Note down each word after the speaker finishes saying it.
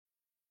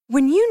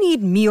When you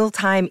need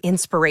mealtime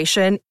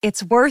inspiration,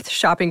 it's worth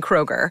shopping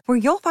Kroger, where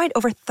you'll find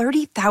over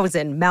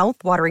 30,000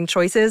 mouth-watering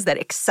choices that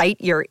excite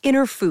your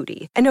inner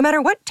foodie. And no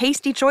matter what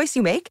tasty choice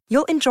you make,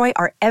 you'll enjoy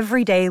our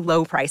everyday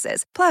low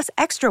prices, plus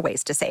extra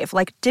ways to save,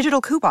 like digital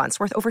coupons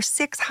worth over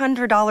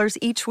 $600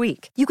 each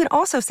week. You can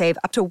also save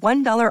up to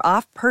 $1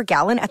 off per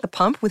gallon at the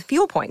pump with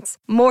fuel points.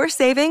 More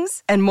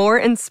savings and more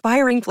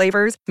inspiring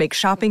flavors make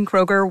shopping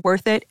Kroger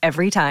worth it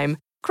every time.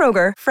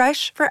 Kroger,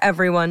 fresh for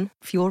everyone.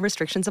 Fuel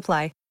restrictions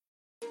apply.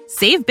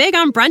 Save big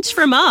on brunch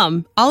for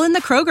mom, all in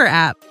the Kroger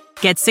app.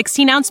 Get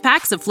 16-ounce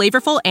packs of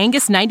flavorful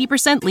Angus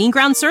 90% lean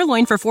ground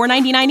sirloin for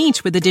 $4.99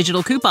 each with a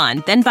digital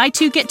coupon. Then buy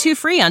 2, get 2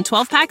 free on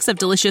 12 packs of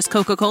delicious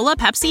Coca-Cola,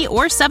 Pepsi,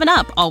 or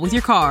 7-Up, all with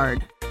your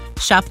card.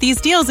 Shop these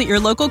deals at your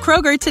local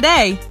Kroger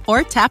today,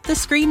 or tap the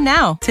screen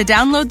now to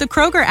download the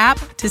Kroger app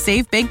to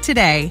save big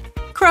today.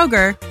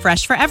 Kroger,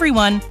 fresh for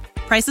everyone.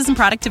 Prices and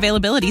product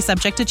availability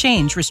subject to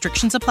change.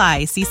 Restrictions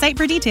apply. See site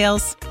for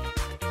details.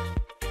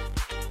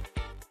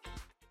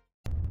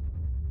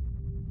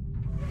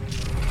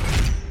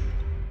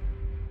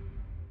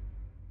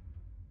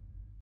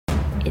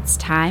 It's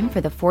time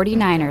for the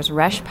 49ers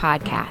Rush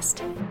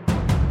Podcast.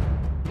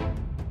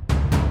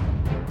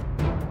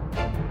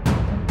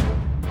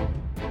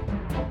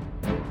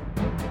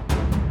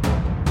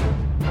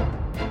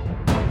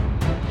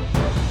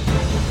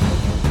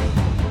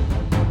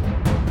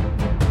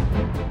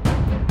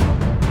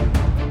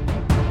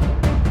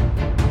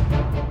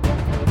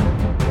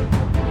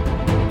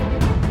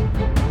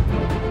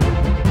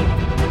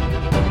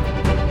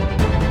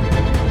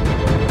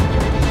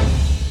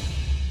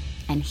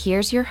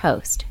 Here's your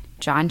host,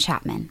 John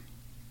Chapman.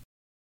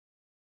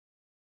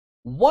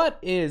 What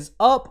is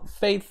up,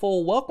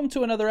 faithful? Welcome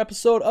to another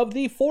episode of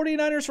the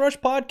 49ers Rush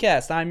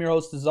Podcast. I'm your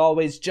host, as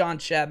always, John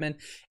Chapman,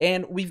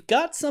 and we've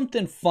got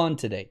something fun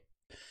today.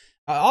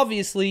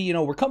 Obviously,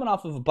 we're coming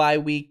off of a bye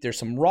week. There's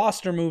some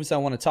roster moves I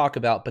want to talk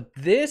about, but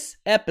this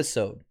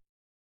episode,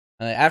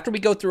 after we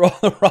go through all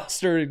the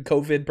roster and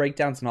COVID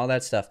breakdowns and all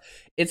that stuff,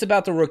 it's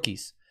about the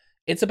rookies.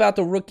 It's about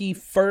the rookie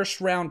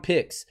first-round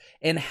picks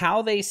and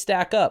how they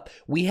stack up.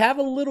 We have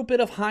a little bit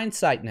of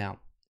hindsight now.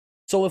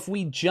 So if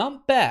we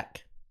jump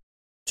back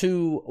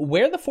to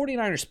where the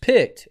 49ers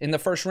picked in the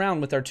first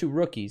round with our two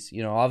rookies,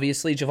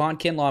 obviously Javon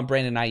Kinlaw and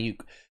Brandon Aiyuk,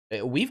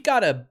 we've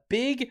got a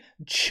big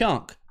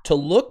chunk to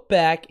look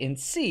back and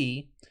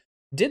see,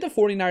 did the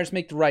 49ers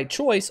make the right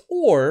choice,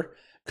 or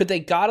could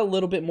they got a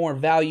little bit more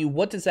value?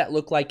 What does that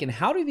look like? And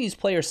how do these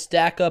players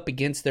stack up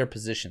against their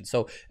position?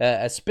 So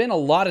I spent a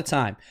lot of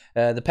time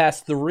the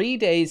past 3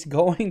 days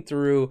going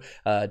through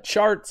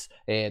charts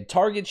and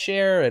target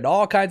share and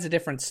all kinds of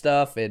different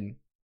stuff and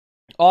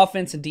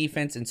offense and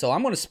defense. And so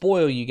I'm going to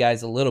spoil you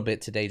guys a little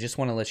bit today. Just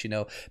want to let you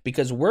know,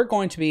 because we're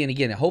going to be, and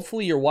again,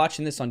 hopefully you're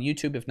watching this on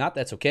YouTube. If not,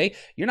 that's okay.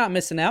 You're not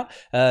missing out.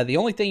 The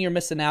only thing you're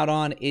missing out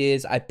on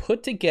is I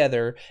put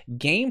together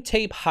game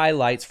tape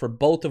highlights for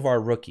both of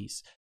our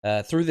rookies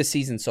through the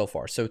season so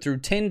far. So through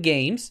 10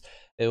 games,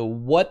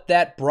 what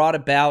that brought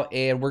about,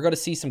 and we're going to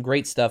see some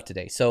great stuff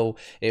today. So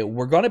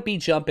we're going to be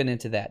jumping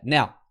into that.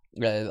 Now,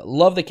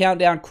 love the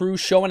Countdown crew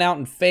showing out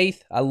in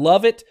faith. I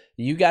love it.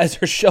 You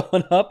guys are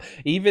showing up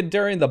even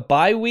during the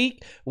bye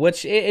week,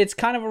 which it's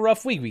kind of a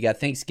rough week. We got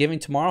Thanksgiving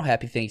tomorrow.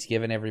 Happy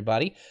Thanksgiving,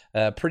 everybody.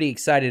 Pretty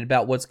excited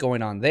about what's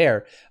going on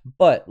there.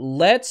 But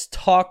let's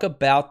talk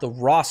about the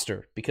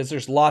roster, because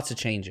there's lots of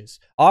changes.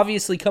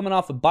 Obviously, coming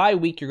off a bye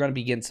week, you're going to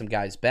be getting some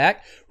guys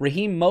back.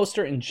 Raheem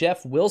Mostert and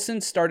Jeff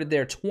Wilson started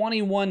their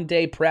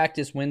 21-day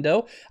practice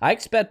window. I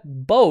expect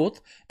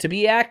both to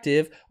be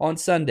active on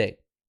Sunday.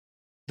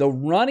 The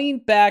running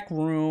back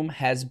room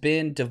has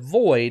been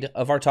devoid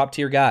of our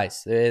top-tier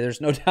guys.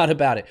 There's no doubt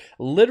about it.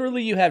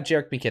 Literally, you have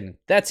Jerick McKinnon.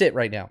 That's it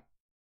right now.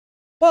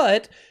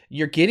 But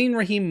you're getting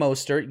Raheem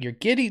Mostert. You're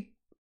getting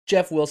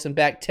Jeff Wilson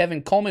back.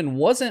 Tevin Coleman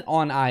wasn't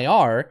on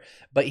IR,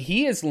 but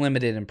he is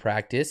limited in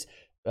practice.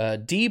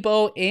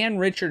 Debo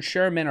and Richard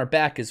Sherman are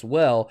back as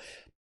well.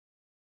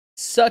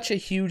 Such a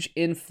huge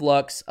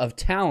influx of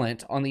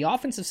talent on the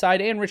offensive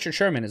side, and Richard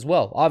Sherman as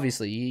well.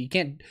 Obviously, you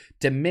can't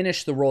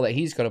diminish the role that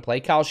he's going to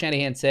play. Kyle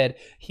Shanahan said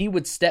he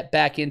would step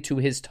back into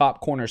his top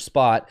corner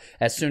spot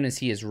as soon as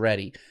he is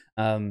ready.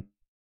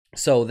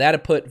 So that'll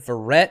put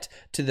Verrett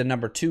to the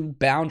number 2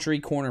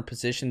 boundary corner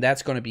position.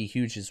 That's going to be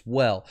huge as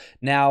well.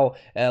 Now,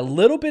 a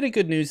little bit of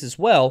good news as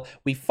well.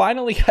 We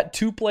finally got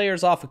 2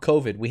 players off of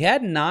COVID. We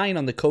had 9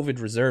 on the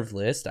COVID reserve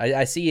list.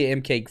 I see you,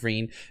 MK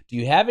Green. Do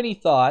you have any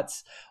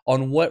thoughts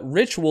on what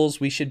rituals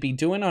we should be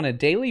doing on a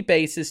daily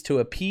basis to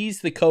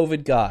appease the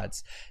COVID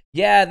gods?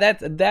 Yeah,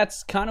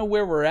 that's kind of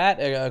where we're at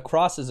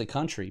across as a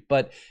country.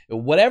 But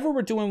whatever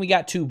we're doing, we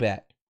got 2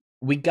 back.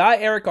 We got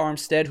Arik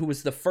Armstead, who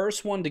was the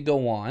first one to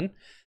go on.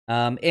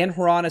 And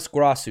Hroniss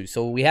Grasu.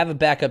 So we have a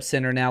backup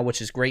center now,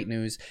 which is great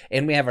news.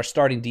 And we have our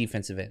starting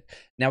defensive end.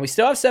 Now, we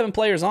still have 7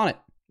 players on it.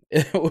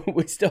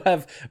 We still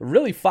have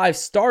really 5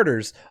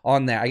 starters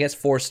on there. I guess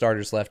 4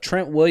 starters left.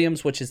 Trent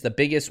Williams, which is the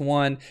biggest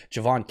one.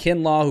 Javon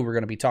Kinlaw, who we're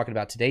going to be talking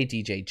about today.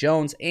 DJ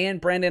Jones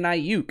and Brandon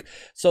Aiyuk.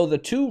 So the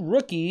 2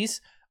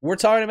 rookies we're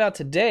talking about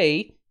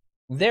today,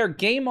 their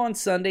game on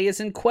Sunday is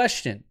in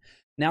question.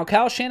 Now,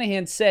 Kyle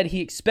Shanahan said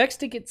he expects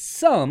to get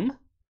some,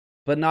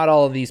 but not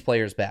all of these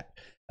players back.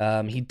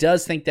 He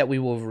does think that we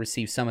will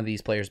receive some of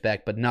these players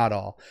back, but not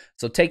all.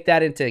 So take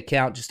that into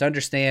account. Just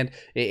understand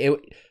the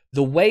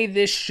way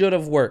this should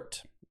have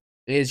worked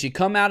is you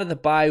come out of the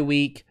bye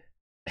week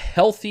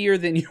healthier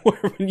than you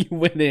were when you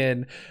went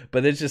in,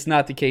 but it's just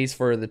not the case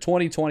for the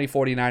 2020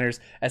 49ers,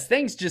 as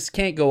things just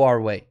can't go our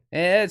way.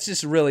 It's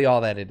just really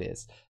all that it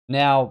is.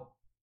 Now,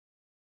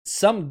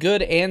 some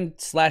good and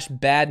 /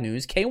 bad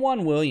news.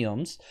 K'Waun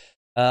Williams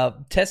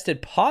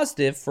tested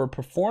positive for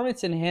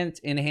performance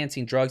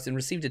enhancing drugs and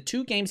received a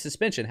 2-game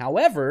suspension.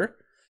 However,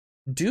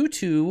 due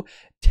to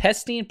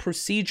testing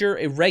procedure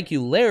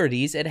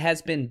irregularities, it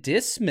has been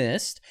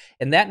dismissed,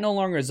 and that no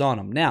longer is on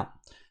him. Now,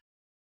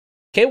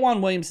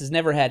 K'Waun Williams has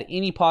never had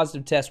any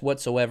positive test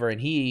whatsoever, and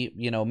he,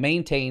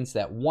 maintains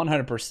that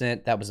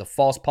 100% that was a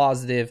false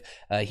positive.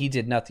 He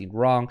did nothing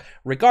wrong.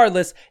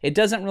 Regardless, it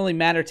doesn't really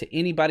matter to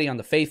anybody on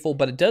the faithful,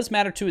 but it does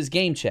matter to his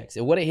game checks.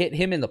 It would have hit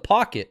him in the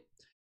pocket,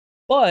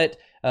 but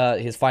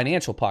his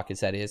financial pockets,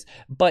 that is.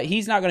 But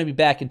he's not going to be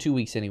back in 2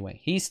 weeks anyway.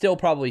 He's still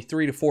probably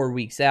 3 to 4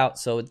 weeks out,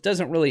 so it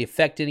doesn't really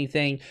affect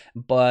anything.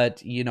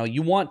 But,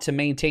 you want to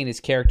maintain his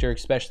character,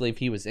 especially if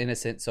he was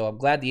innocent. So I'm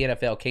glad the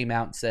NFL came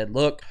out and said,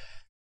 look,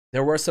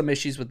 there were some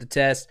issues with the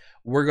test.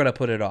 We're going to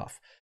put it off.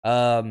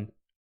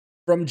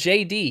 From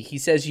JD, he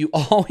says, you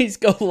always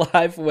go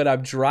live when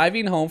I'm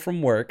driving home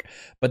from work,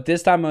 but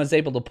this time I was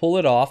able to pull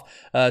it off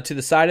to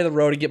the side of the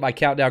road and get my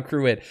Countdown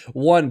Crew in.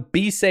 1,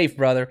 be safe,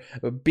 brother.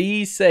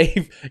 Be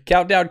safe.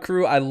 Countdown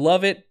Crew, I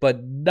love it,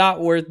 but not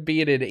worth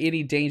being in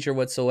any danger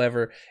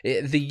whatsoever.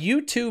 The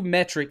YouTube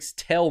metrics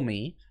tell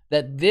me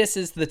that this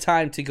is the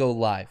time to go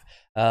live.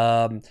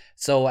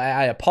 So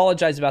I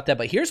apologize about that,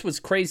 but here's what's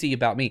crazy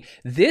about me.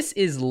 This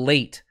is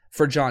late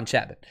for John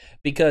Chapman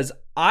because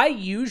I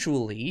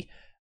usually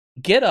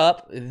get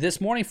up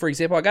this morning. For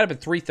example, I got up at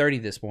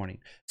 3:30 this morning,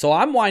 so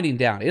I'm winding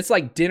down. It's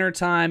like dinner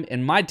time,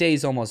 and my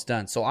day's almost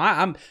done. So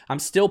I'm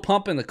still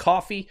pumping the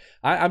coffee.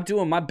 I'm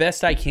doing my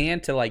best I can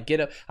to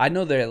get up. I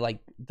know they're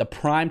the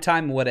prime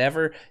time,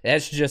 whatever.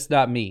 That's just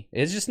not me.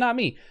 It's just not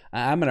me.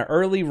 I'm an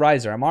early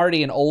riser. I'm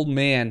already an old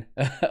man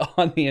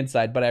on the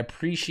inside, but I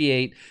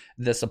appreciate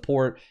the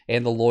support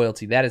and the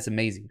loyalty. That is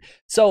amazing.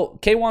 So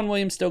K'Waun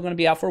Williams still going to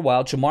be out for a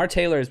while. Jamar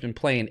Taylor has been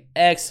playing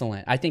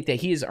excellent. I think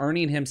that he is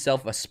earning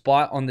himself a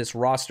spot on this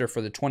roster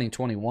for the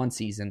 2021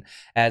 season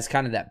as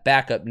kind of that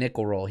backup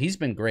nickel role. He's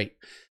been great.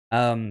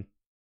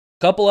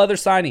 Couple other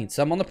signings,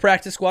 some on the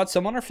practice squad,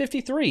 some on our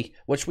 53,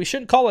 which we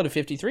shouldn't call it a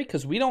 53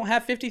 because we don't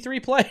have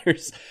 53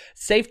 players.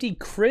 Safety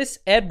Chris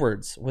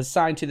Edwards was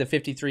signed to the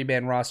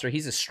 53-man roster.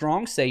 He's a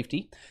strong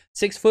safety,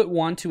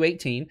 6'1",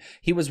 218.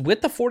 He was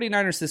with the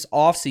 49ers this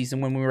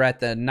offseason when we were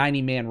at the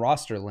 90-man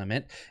roster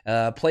limit.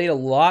 Played a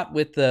lot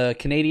with the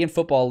Canadian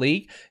Football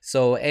League.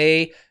 So,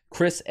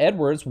 Chris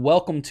Edwards,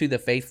 welcome to the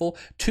faithful.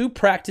 2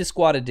 practice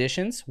squad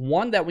additions,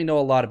 one that we know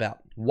a lot about.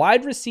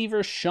 Wide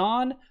receiver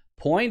Sean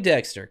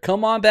Poindexter,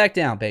 come on back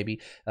down,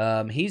 baby.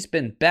 He's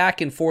been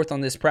back and forth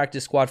on this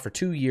practice squad for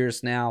 2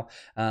 years now.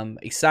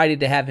 Excited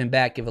to have him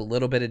back, give a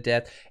little bit of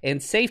depth.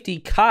 And safety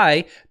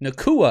Kai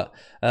Nakua,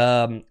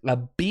 a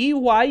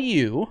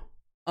BYU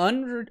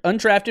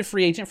undrafted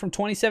free agent from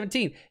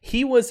 2017.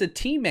 He was a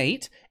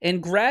teammate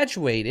and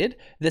graduated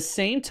the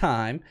same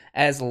time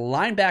as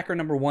linebacker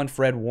number 1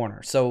 Fred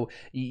Warner. So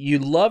you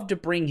love to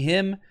bring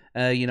him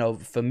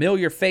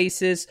familiar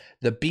faces,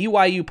 the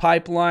BYU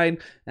pipeline.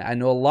 I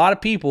know a lot of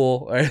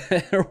people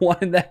are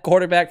wanting that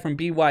quarterback from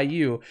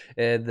BYU.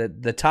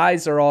 The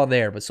ties are all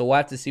there, but so we'll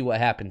have to see what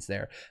happens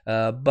there.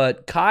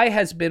 But Kai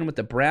has been with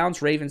the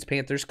Browns, Ravens,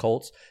 Panthers,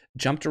 Colts,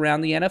 jumped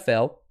around the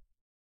NFL,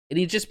 and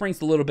he just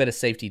brings a little bit of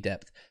safety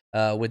depth.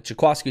 With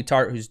Jaquiski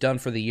Tartt, who's done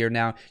for the year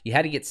now, you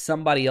had to get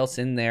somebody else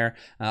in there.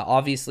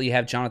 Obviously, you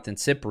have Jonathan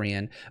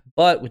Cyprien,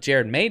 but with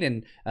Jared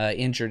Maiden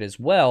injured as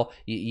well,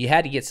 you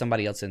had to get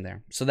somebody else in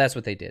there. So that's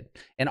what they did.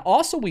 And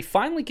also, we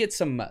finally get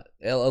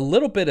a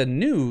little bit of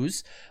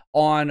news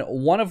on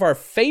one of our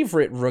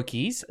favorite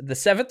rookies, the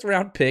 7th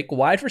round pick,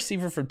 wide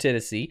receiver from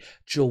Tennessee,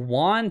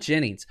 Jauan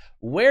Jennings.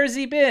 Where's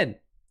he been?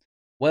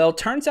 Well,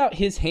 turns out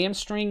his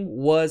hamstring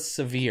was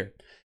severe.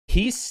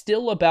 He's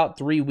still about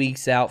 3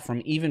 weeks out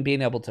from even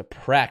being able to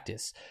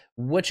practice,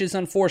 which is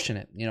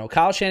unfortunate.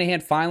 Kyle Shanahan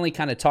finally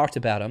kind of talked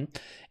about him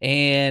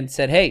and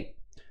said, hey,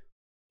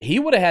 he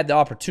would have had the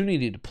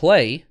opportunity to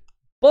play,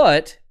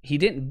 but he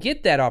didn't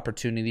get that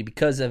opportunity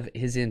because of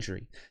his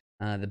injury.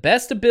 The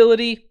best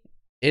ability,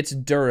 it's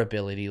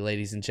durability,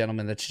 ladies and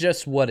gentlemen. That's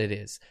just what it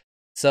is.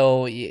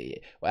 So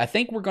I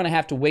think we're going to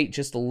have to wait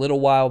just a little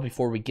while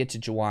before we get to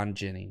Jauan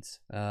Jennings.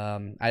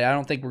 I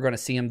don't think we're going to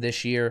see him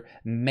this year.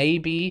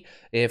 Maybe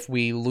if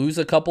we lose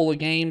a couple of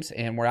games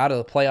and we're out of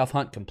the playoff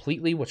hunt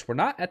completely, which we're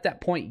not at that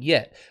point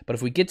yet. But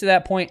if we get to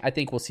that point, I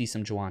think we'll see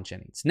some Jauan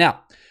Jennings.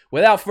 Now,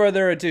 without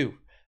further ado,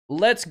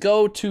 let's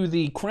go to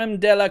the creme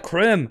de la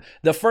creme,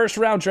 the first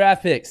round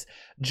draft picks.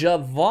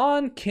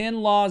 Javon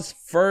Kinlaw's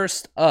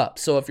first up.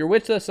 So if you're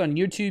with us on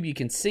YouTube, you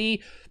can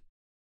see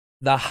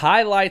The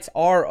highlights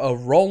are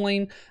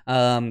rolling.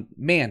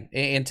 Man,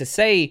 and to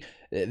say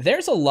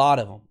there's a lot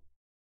of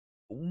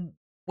them.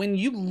 When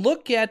you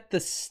look at the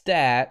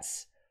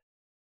stats,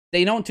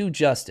 they don't do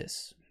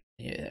justice.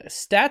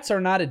 Stats are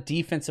not a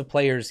defensive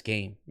player's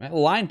game.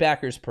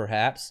 Linebackers,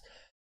 perhaps,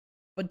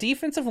 but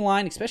defensive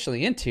line,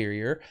 especially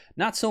interior,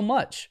 not so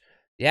much.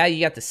 Yeah,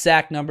 you got the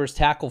sack numbers,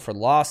 tackle for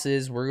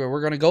losses.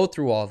 We're going to go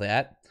through all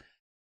that.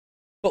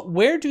 But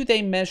where do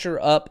they measure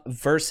up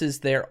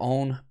versus their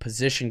own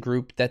position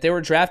group that they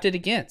were drafted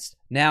against?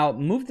 Now,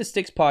 Move the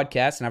Sticks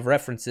podcast, and I've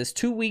referenced this,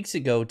 2 weeks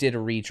ago did a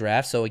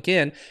redraft. So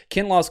again,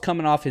 Kinlaw's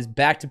coming off his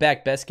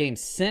back-to-back best game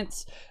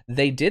since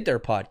they did their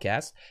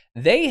podcast.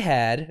 They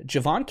had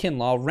Javon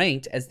Kinlaw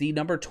ranked as the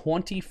number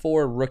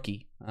 24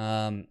 rookie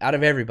out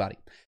of everybody.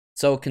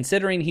 So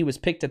considering he was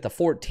picked at the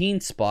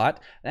 14 spot,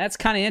 that's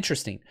kind of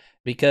interesting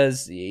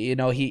because, you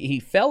know,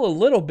 he fell a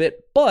little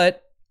bit,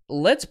 but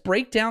let's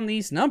break down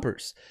these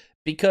numbers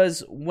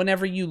because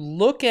whenever you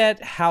look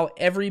at how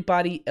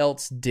everybody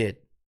else did,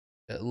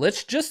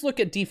 let's just look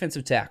at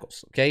defensive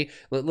tackles, okay?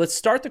 Let's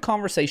start the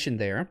conversation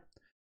there.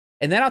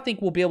 And then I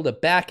think we'll be able to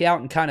back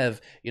out and kind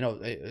of, you know,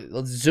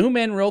 let's zoom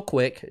in real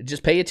quick.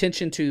 Just pay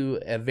attention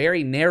to a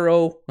very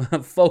narrow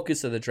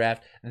focus of the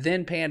draft,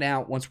 then pan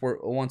out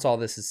once all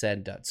this is said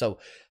and done. So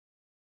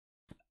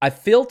I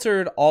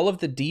filtered all of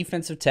the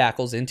defensive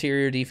tackles,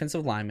 interior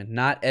defensive linemen,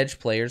 not edge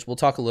players. We'll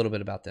talk a little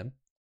bit about them.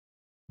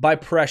 By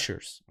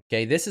pressures,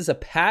 okay? This is a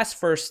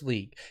pass-first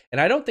league,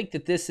 and I don't think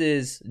that this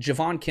is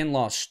Javon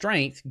Kinlaw's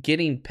strength,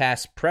 getting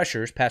pass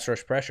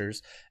rush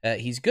pressures.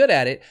 He's good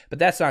at it, but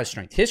that's not his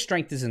strength. His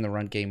strength is in the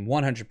run game,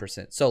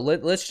 100%. So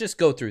let's just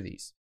go through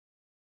these.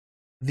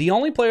 The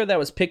only player that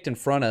was picked in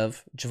front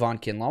of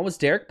Javon Kinlaw was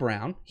Derek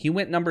Brown. He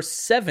went number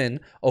 7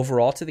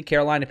 overall to the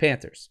Carolina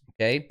Panthers.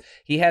 Okay,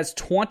 he has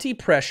 20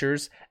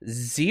 pressures,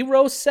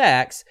 0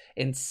 sacks,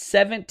 and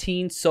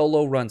 17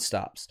 solo run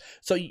stops.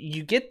 So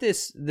you get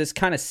this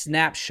kind of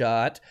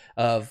snapshot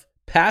of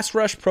pass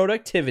rush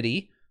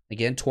productivity.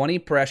 Again, 20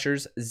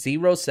 pressures,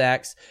 0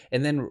 sacks,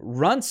 and then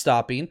run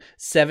stopping,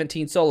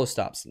 17 solo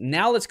stops.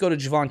 Now let's go to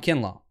Javon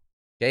Kinlaw.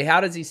 Okay,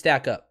 how does he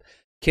stack up?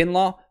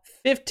 Kinlaw,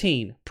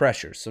 15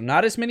 pressures. So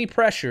not as many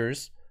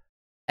pressures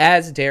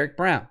as Derek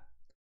Brown,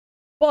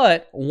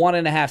 but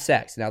 1.5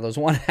 sacks. Now, those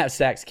 1.5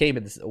 sacks came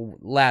in this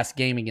last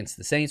game against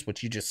the Saints,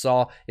 which you just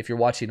saw if you're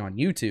watching on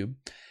YouTube.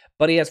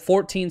 But he has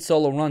 14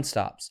 solo run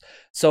stops.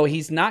 So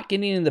he's not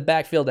getting in the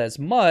backfield as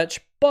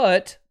much,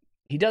 but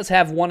he does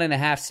have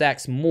 1.5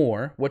 sacks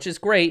more, which is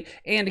great.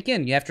 And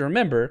again, you have to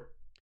remember,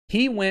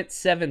 he went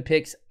 7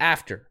 picks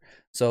after.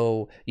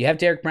 So you have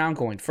Derek Brown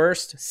going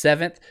first,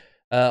 7th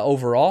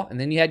overall, and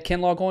then you had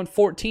Kinlaw going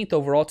 14th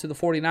overall to the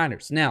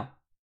 49ers. Now,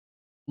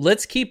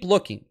 let's keep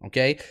looking,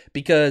 okay?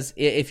 Because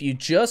if you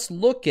just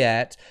look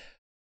at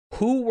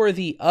who were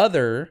the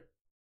other,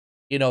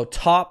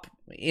 top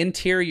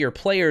interior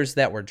players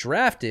that were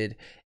drafted,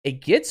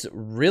 it gets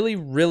really,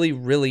 really,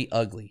 really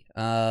ugly.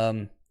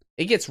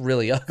 It gets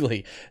really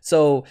ugly.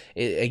 So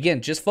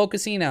again, just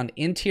focusing on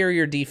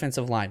interior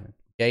defensive linemen.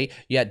 Okay,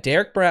 you got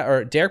Derek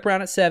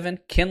Brown at 7,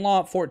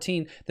 Kinlaw at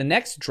 14. The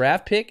next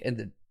draft pick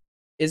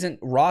isn't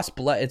Ross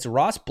it's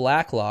Ross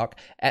Blacklock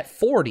at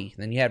 40.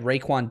 Then you had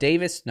Raekwon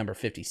Davis, number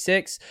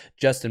 56,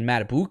 Justin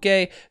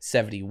Matabuke,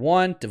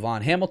 71,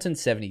 Devon Hamilton,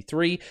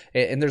 73.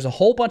 And there's a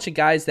whole bunch of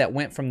guys that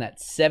went from that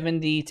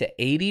 70 to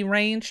 80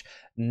 range.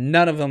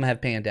 None of them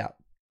have panned out.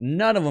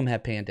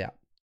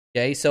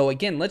 Okay, so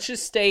again, let's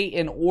just stay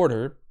in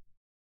order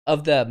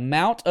of the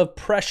amount of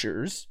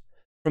pressures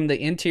from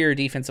the interior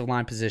defensive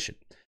line position.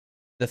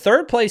 The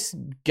third place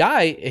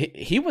guy,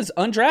 he was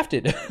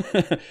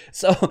undrafted.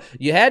 So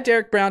you had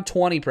Derek Brown,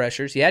 20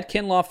 pressures. You had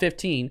Kinlaw,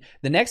 15.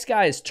 The next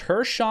guy is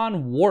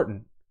Tershawn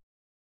Wharton.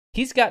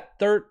 He's got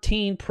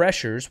 13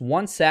 pressures,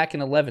 1 sack,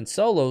 and 11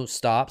 solo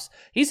stops.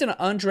 He's an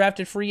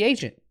undrafted free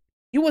agent.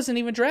 He wasn't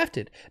even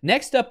drafted.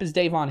 Next up is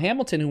Davon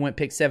Hamilton, who went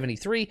pick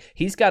 73.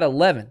 He's got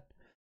 11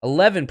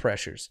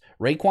 pressures.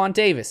 Raekwon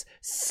Davis,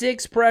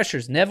 6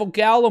 pressures. Neville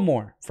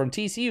Gallimore from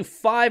TCU,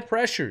 5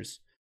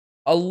 pressures.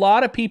 A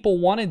lot of people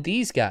wanted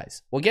these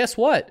guys. Well, guess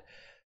what?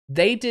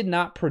 They did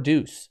not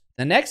produce.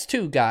 The next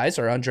 2 guys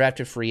are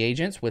undrafted free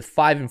agents with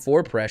 5 and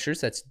 4 pressures.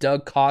 That's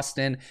Doug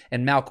Costin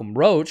and Malcolm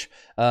Roach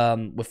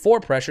with 4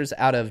 pressures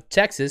out of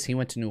Texas. He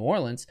went to New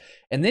Orleans.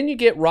 And then you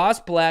get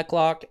Ross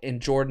Blacklock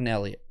and Jordan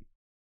Elliott.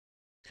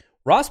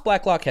 Ross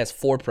Blacklock has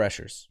 4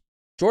 pressures.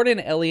 Jordan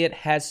Elliott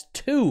has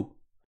 2.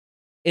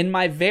 In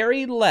my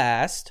very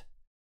last,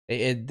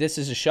 this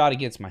is a shot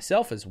against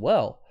myself as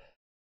well.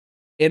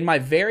 In my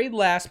very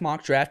last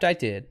mock draft I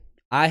did,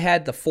 I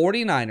had the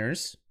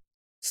 49ers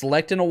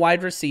selecting a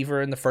wide receiver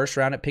in the first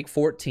round at pick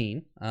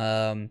 14.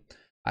 I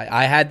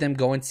had them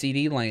going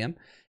CeeDee Lamb.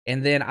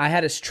 And then I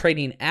had us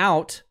trading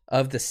out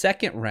of the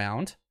second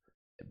round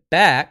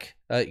back,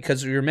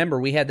 because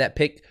remember, we had that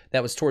pick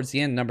that was towards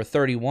the end, number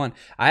 31.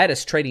 I had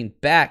us trading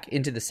back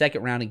into the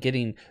second round and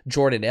getting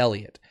Jordan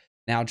Elliott.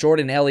 Now,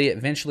 Jordan Elliott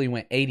eventually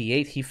went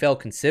 88th. He fell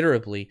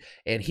considerably,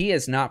 and he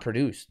has not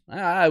produced.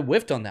 I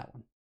whiffed on that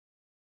one.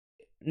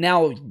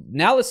 now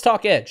let's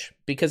talk edge,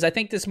 because I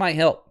think this might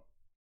help.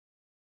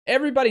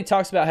 Everybody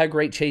talks about how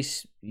great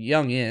Chase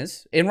Young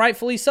is, and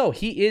rightfully so.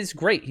 He is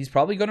great. He's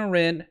probably going to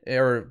win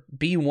or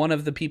be one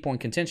of the people in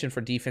contention for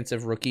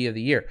Defensive Rookie of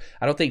the Year.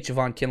 I don't think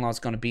Javon Kinlaw is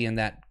going to be in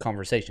that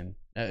conversation.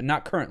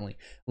 Not currently,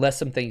 unless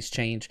some things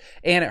change.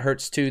 And it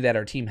hurts, too, that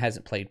our team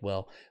hasn't played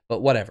well.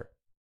 But whatever.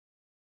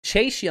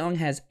 Chase Young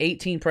has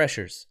 18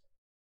 pressures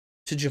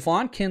to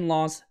Javon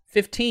Kinlaw's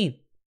 15.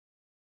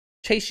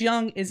 Chase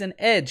Young is an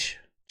edge.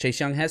 Chase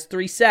Young has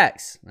 3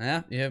 sacks.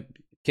 Yeah.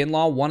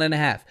 Kinlaw,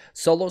 1.5.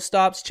 Solo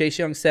stops, Chase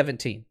Young,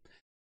 17.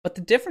 But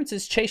the difference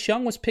is Chase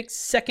Young was picked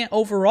 2nd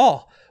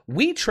overall.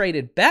 We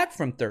traded back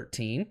from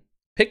 13,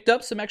 picked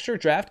up some extra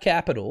draft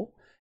capital,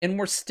 and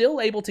we're still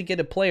able to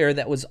get a player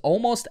that was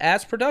almost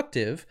as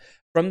productive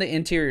from the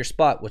interior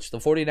spot, which the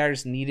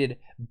 49ers needed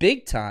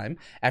big time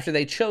after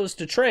they chose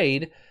to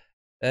trade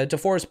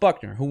DeForest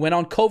Buckner, who went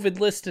on COVID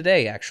list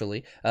today,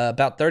 actually,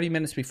 about 30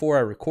 minutes before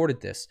I recorded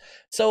this.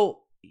 So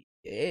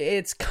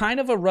it's kind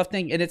of a rough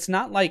thing, and it's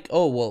not like,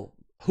 oh, well,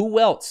 who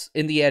else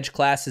in the edge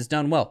class has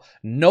done well?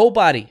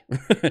 Nobody.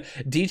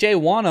 DJ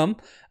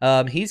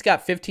Wonnum, he's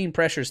got 15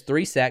 pressures,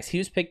 3 sacks. He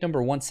was picked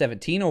number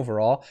 117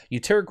 overall.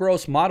 Yetur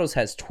Gross-Matos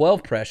has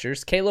 12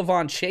 pressures.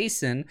 K'Lavon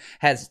Chaisson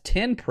has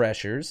 10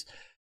 pressures.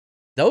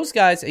 Those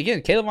guys,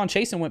 again, K'Lavon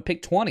Chaisson went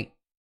pick 20.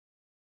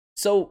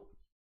 So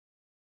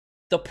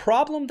the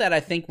problem that I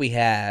think we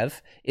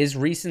have is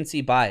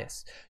recency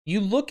bias.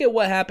 You look at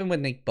what happened with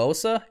Nick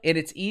Bosa, and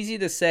it's easy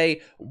to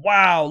say,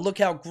 wow, look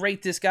how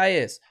great this guy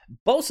is.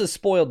 Bosa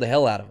spoiled the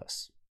hell out of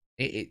us.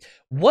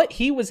 What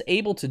he was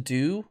able to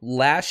do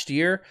last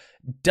year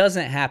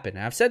doesn't happen.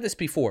 I've said this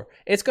before.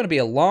 It's going to be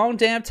a long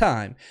damn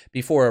time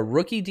before a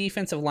rookie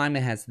defensive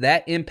lineman has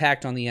that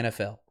impact on the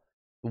NFL.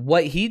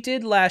 What he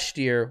did last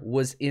year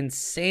was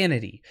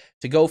insanity.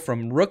 To go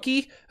from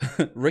rookie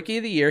of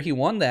the year, he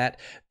won that,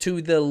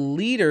 to the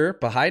leader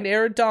behind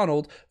Aaron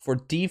Donald for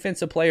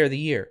Defensive Player of the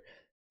Year.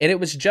 And it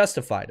was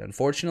justified.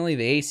 Unfortunately,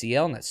 the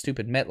ACL and that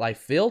stupid MetLife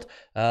Field,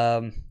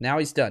 now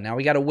he's done. Now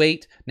we got to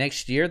wait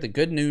next year. The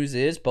good news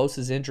is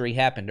Bosa's injury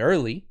happened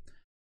early,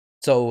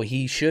 so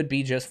he should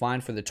be just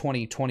fine for the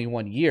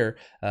 2021 year.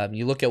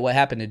 You look at what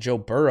happened to Joe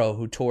Burrow,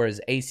 who tore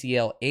his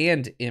ACL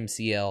and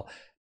MCL.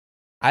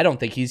 I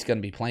don't think he's going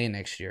to be playing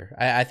next year.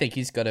 I think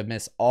he's going to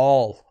miss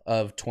all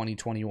of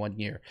 2021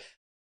 year.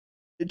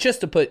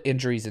 Just to put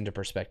injuries into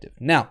perspective.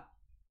 Now,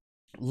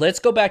 let's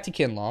go back to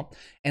Kinlaw,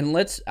 and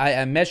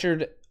I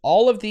measured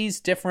all of these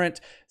different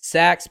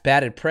sacks,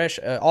 batted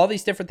pressure, all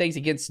these different things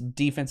against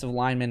defensive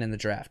linemen in the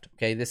draft.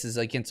 Okay, this is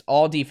against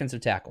all defensive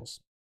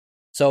tackles.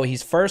 So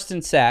he's first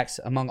in sacks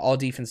among all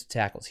defensive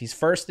tackles. He's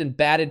first in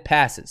batted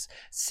passes,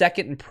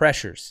 second in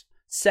pressures,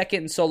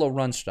 second in solo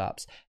run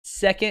stops,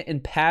 second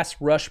in pass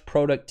rush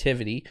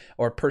productivity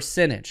or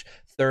percentage,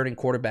 third in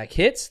quarterback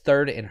hits,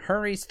 third in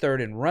hurries,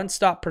 third in run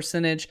stop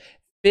percentage,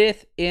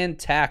 fifth in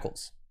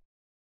tackles.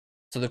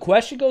 So the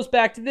question goes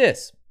back to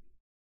this.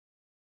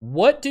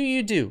 What do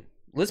you do?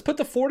 Let's put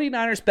the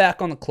 49ers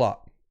back on the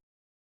clock.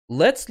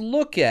 Let's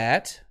look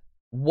at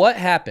what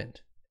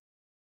happened.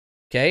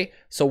 Okay,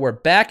 so we're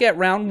back at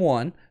round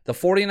 1. The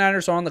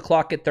 49ers are on the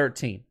clock at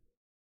 13.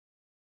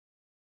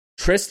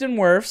 Tristan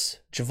Wirfs,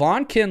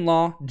 Javon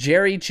Kinlaw,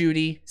 Jerry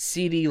Jeudy,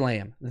 CeeDee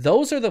Lamb.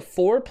 Those are the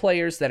 4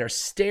 players that are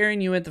staring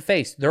you in the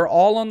face. They're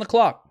all on the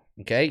clock.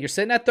 Okay, you're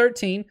sitting at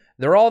 13.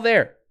 They're all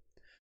there.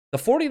 The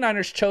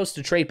 49ers chose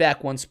to trade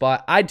back 1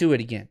 spot. I do it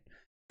again.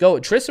 Go.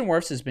 Tristan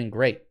Wirfs has been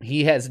great.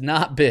 He has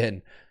not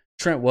been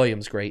Trent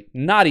Williams great.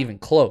 Not even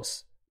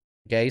close.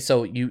 Okay,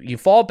 so you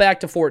fall back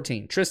to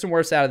 14. Tristan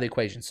Wirfs out of the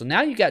equation. So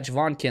now you got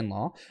Javon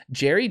Kinlaw,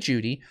 Jerry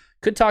Jeudy.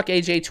 Could talk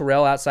A.J.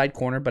 Terrell outside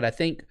corner, but I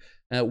think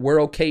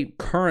we're okay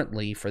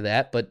currently for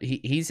that. But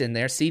he's in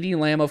there. CeeDee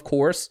Lamb, of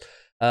course.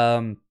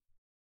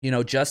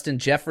 Justin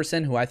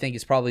Jefferson, who I think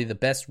is probably the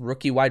best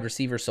rookie wide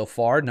receiver so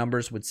far.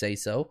 Numbers would say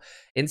so.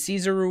 And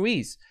Cesar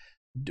Ruiz.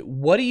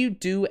 What do you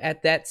do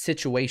at that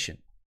situation?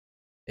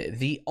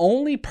 The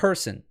only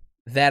person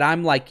that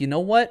I'm like, you know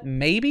what,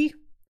 maybe,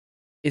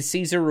 is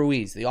Cesar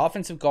Ruiz, the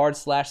offensive guard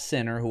 /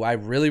 center, who I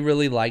really,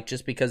 really like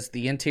just because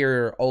the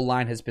interior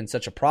O-line has been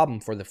such a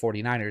problem for the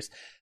 49ers.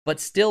 But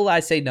still,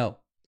 I say no.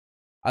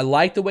 I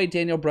like the way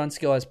Daniel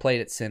Brunskill has played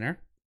at center.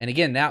 And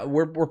again, now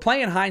we're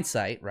playing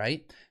hindsight,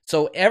 right?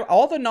 So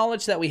all the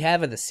knowledge that we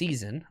have of the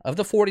season, of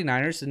the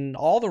 49ers and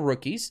all the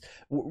rookies,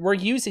 we're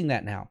using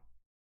that now.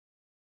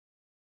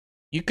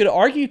 You could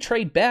argue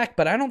trade back,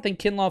 but I don't think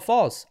Kinlaw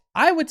falls.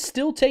 I would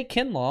still take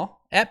Kinlaw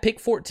at pick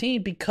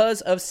 14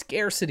 because of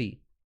scarcity.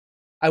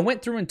 I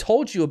went through and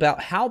told you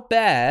about how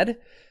bad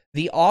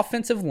the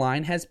offensive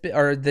line has been,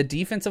 or the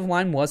defensive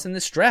line was in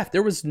this draft.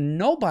 There was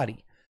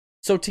nobody.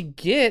 So to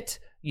get,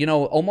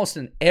 almost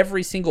in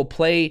every single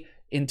play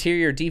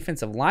interior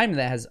defensive lineman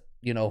that has,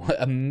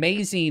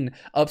 amazing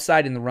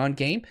upside in the run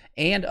game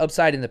and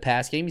upside in the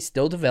pass game, he's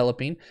still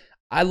developing.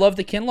 I love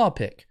the Kinlaw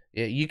pick.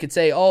 You could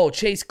say,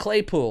 Chase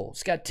Claypool,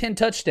 he's got 10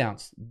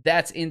 touchdowns.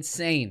 That's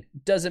insane.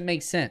 Doesn't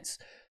make sense.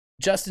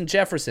 Justin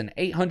Jefferson,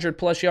 800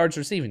 plus yards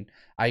receiving.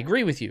 I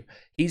agree with you.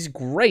 He's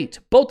great.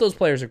 Both those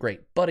players are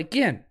great. But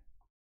again,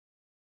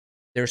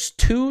 there's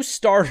 2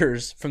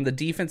 starters from the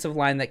defensive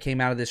line that came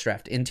out of this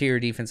draft, interior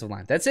defensive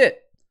line. That's it.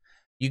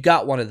 You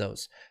got one of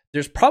those.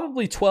 There's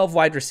probably 12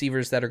 wide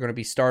receivers that are going to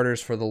be starters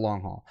for the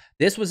long haul.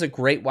 This was a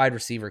great wide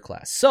receiver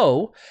class.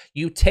 So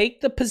you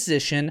take the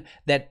position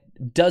that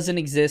doesn't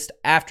exist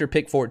after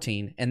pick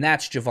 14, and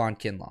that's Javon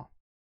Kinlaw.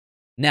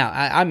 Now,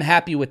 I'm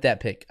happy with that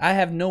pick. I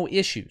have no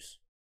issues.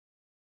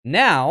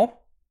 Now,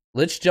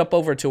 let's jump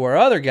over to our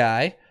other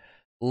guy.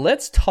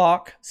 Let's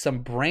talk some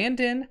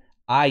Brandon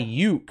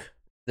Aiyuk,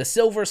 the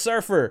Silver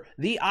Surfer,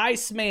 the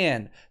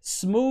Iceman,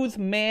 smooth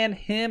man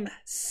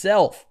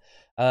himself.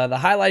 The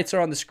highlights are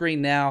on the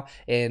screen now,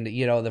 and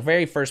the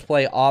very first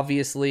play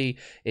obviously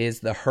is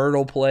the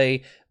hurdle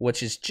play,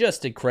 which is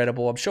just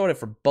incredible. I'm showing it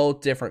for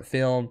both different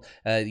film.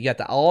 You got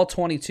the all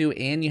 22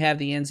 and you have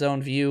the end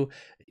zone view.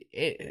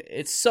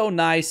 It's so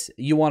nice.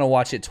 You want to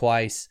watch it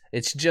twice.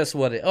 It's just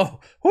what it. Oh,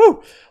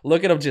 whoo!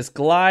 Look at him just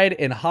glide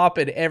and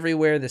hopping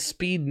everywhere. The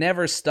speed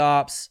never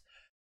stops.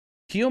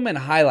 Human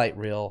highlight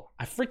reel.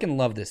 I freaking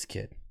love this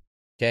kid.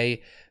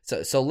 Okay,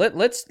 so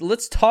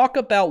let's talk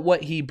about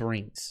what he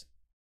brings,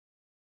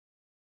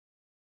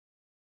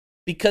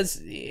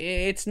 because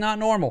it's not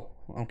normal.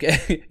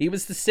 Okay, he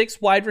was the 6th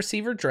wide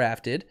receiver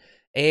drafted,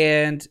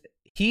 and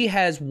he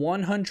has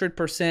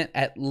 100%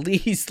 at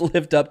least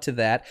lived up to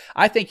that.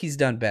 I think he's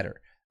done better.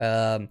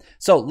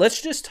 So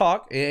let's just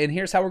talk, and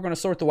here's how we're going to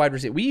sort the wide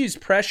receiver. We use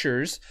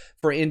pressures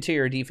for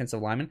interior defensive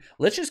linemen.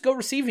 Let's just go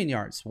receiving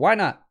yards. Why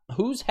not?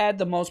 Who's had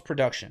the most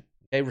production?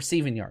 Okay,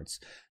 receiving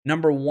yards.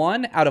 Number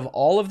 1 out of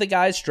all of the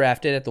guys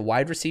drafted at the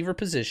wide receiver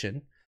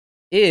position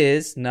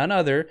is none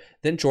other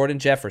than Jordan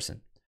Jefferson.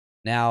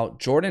 Now,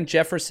 Jordan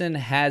Jefferson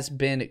has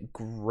been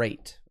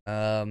great.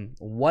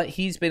 What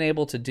he's been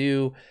able to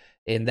do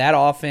in that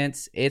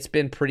offense, it's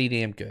been pretty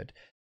damn good.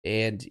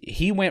 And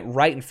he went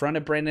right in front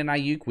of Brandon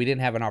Aiyuk. We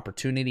didn't have an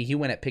opportunity. He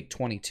went at pick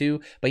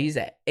 22, but he's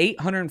at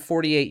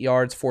 848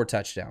 yards, 4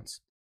 touchdowns.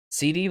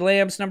 CeeDee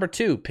Lamb's number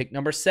 2, pick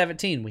number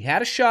 17. We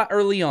had a shot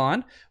early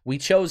on. We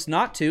chose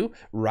not to,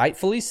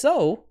 rightfully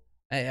so.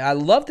 I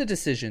love the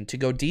decision to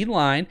go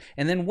D-line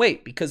and then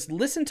wait, because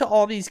listen to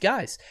all these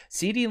guys.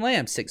 CeeDee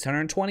Lamb,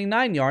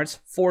 629 yards,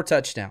 4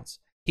 touchdowns.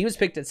 He was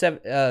picked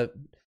at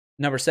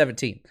number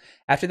 17.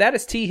 After that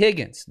is T.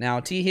 Higgins. Now,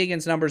 T.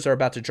 Higgins' numbers are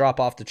about to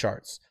drop off the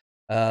charts.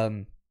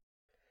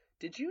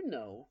 Did you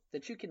know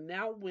that you can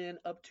now win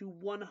up to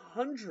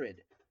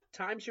 100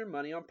 times your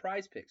money on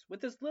Prize Picks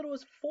with as little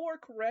as 4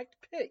 correct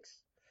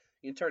picks?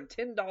 You can turn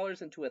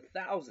 $10 into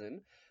 $1,000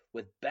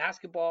 with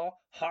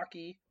basketball,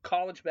 hockey,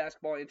 college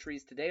basketball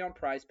entries today on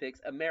Prize Picks,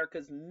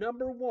 America's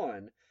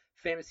 #1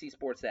 fantasy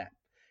sports app.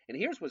 And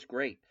here's what's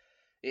great.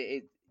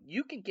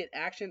 You can get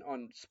action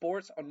on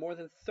sports on more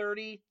than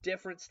 30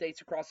 different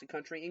states across the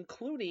country,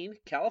 including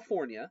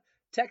California,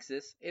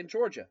 Texas, and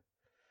Georgia.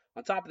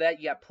 On top of that,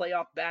 you got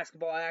playoff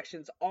basketball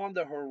actions on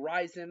the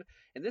horizon,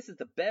 and this is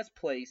the best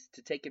place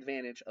to take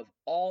advantage of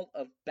all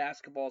of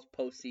basketball's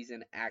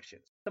postseason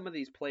actions. Some of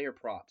these player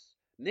props.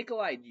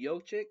 Nikolai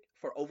Jokic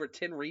for over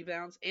 10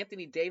 rebounds.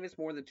 Anthony Davis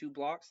more than 2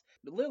 blocks.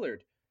 Lillard,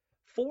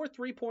 4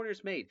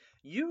 3-pointers made.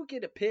 You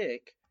get to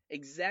pick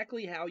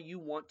exactly how you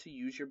want to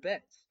use your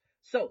bets.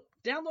 So,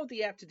 download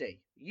the app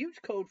today. Use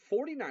code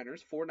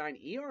 49ers,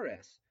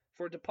 49ERS,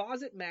 for a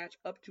deposit match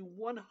up to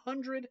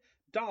 $100.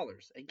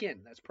 Again,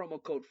 that's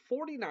promo code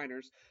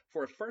 49ers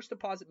for a first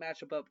deposit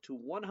match up to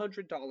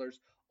 $100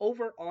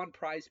 over on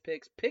Prize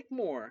Picks. Pick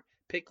more,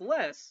 pick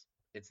less.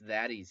 It's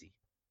that easy.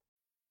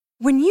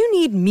 When you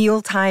need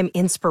mealtime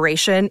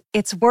inspiration,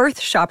 it's worth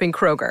shopping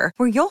Kroger,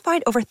 where you'll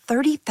find over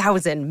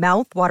 30,000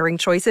 mouth-watering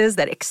choices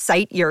that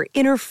excite your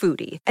inner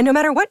foodie. And no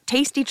matter what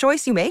tasty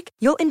choice you make,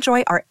 you'll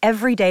enjoy our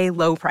everyday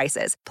low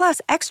prices, plus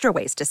extra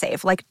ways to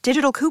save, like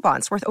digital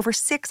coupons worth over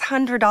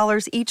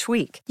 $600 each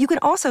week. You can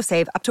also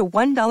save up to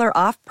 $1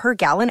 off per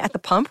gallon at the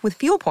pump with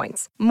fuel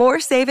points.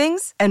 More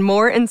savings and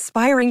more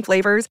inspiring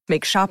flavors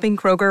make shopping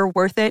Kroger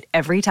worth it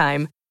every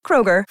time.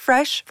 Kroger,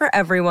 fresh for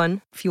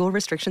everyone. Fuel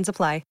restrictions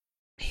apply.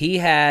 He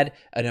had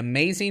an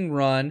amazing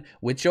run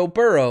with Joe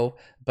Burrow,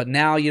 but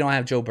now you don't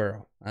have Joe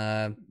Burrow.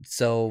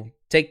 So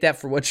take that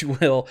for what you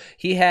will.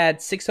 He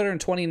had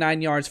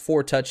 629 yards,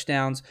 4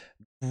 touchdowns.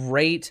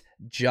 Great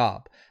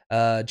job.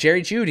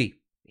 Jerry Jeudy,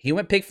 he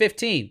went pick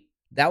 15.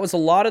 That was a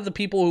lot of the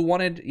people who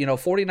wanted,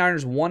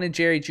 49ers wanted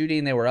Jerry Jeudy,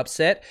 and they were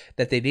upset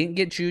that they didn't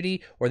get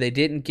Jeudy or they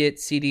didn't get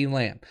CeeDee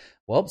Lamb.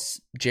 Well,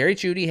 Jerry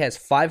Jeudy has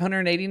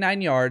 589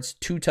 yards,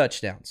 2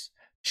 touchdowns.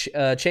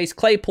 Chase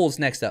Claypool's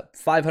next up,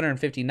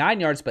 559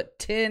 yards, but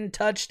 10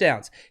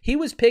 touchdowns. He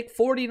was picked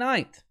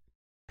 49th.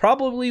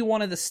 Probably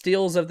one of the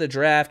steals of the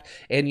draft.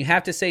 And you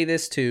have to say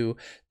this too,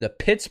 the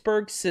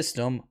Pittsburgh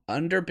system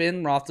under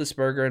Ben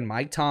Roethlisberger and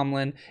Mike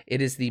Tomlin,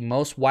 it is the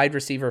most wide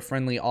receiver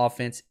friendly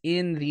offense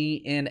in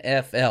the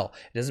NFL.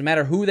 It doesn't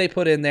matter who they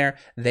put in there,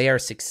 they are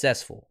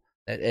successful.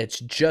 It's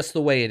just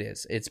the way it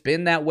is. It's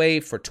been that way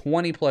for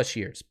 20 plus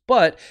years.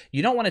 But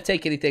you don't want to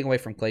take anything away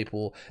from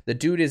Claypool. The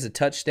dude is a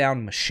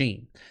touchdown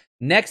machine.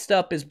 Next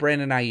up is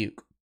Brandon Aiyuk.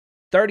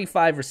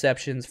 35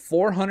 receptions,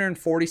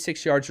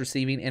 446 yards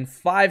receiving, and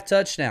 5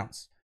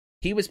 touchdowns.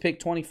 He was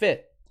picked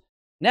 25th.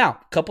 Now,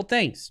 a couple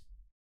things.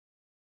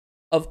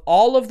 Of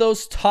all of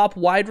those top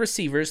wide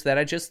receivers that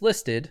I just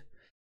listed,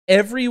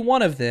 every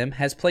one of them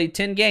has played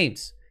 10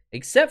 games,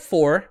 except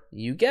for,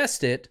 you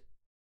guessed it,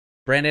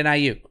 Brandon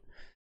Ayuk.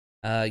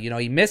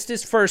 He missed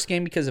his first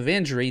game because of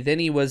injury. Then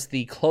he was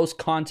the close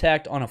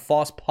contact on a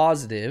false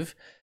positive,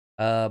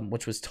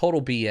 which was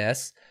total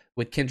BS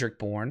with Kendrick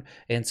Bourne.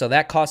 And so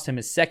that cost him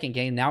his second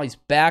game. Now he's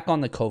back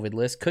on the COVID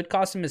list. Could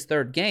cost him his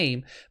third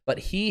game, but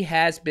he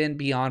has been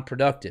beyond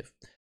productive.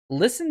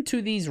 Listen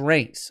to these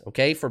ranks,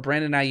 okay, for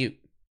Brandon Ayuk.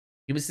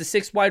 He was the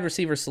 6th wide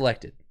receiver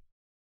selected.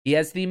 He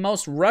has the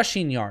most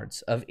rushing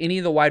yards of any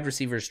of the wide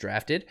receivers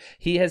drafted.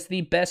 He has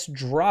the best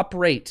drop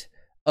rate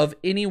of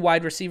any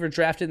wide receiver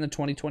drafted in the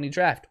 2020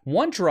 draft.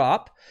 One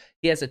drop,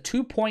 he has a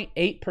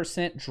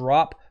 2.8%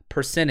 drop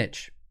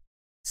percentage.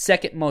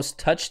 Second most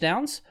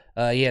touchdowns.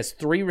 He has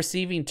 3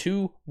 receiving,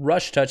 2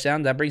 rush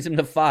touchdowns. That brings him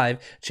to 5.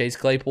 Chase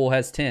Claypool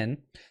has 10.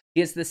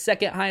 He has the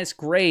second highest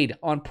grade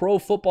on Pro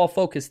Football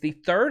Focus. The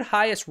third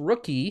highest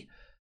rookie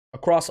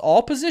across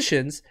all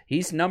positions.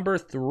 He's number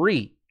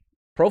 3.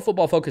 Pro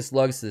Football Focus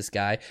loves this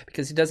guy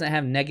because he doesn't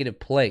have negative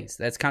plays.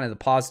 That's kind of the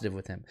positive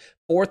with him.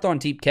 4th on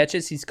deep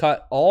catches. He's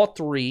caught all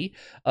 3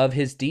 of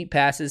his deep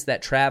passes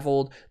that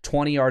traveled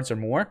 20 yards or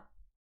more.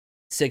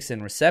 6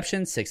 in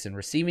reception, 6 in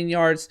receiving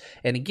yards.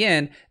 And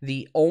again,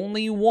 the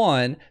only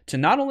one to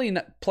not only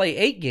play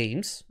 8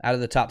 games out of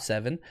the top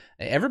 7,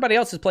 everybody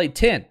else has played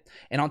 10.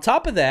 And on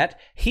top of that,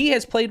 he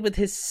has played with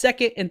his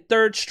 2nd and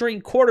 3rd string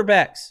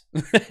quarterbacks.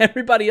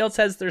 Everybody else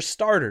has their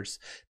starters.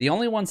 The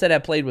only ones that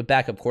have played with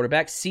backup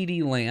quarterbacks,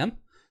 CeeDee Lamb,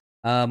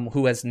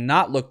 who has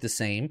not looked the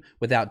same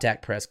without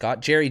Dak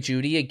Prescott. Jerry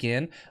Jeudy,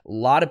 again, a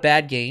lot of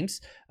bad games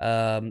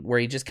where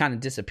he just kind of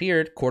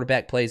disappeared.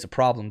 Quarterback play is a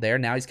problem there.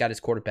 Now he's got his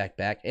quarterback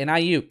back. And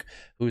Ayuk,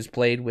 who's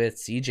played with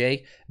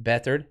CJ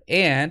Beathard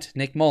and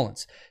Nick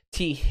Mullins.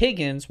 T.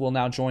 Higgins will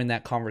now join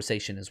that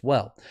conversation as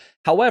well.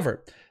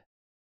 However,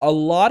 a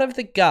lot of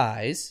the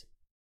guys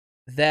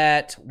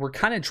that were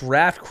kind of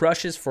draft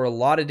crushes for a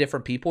lot of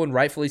different people, and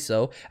rightfully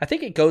so, I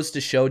think it goes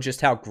to show just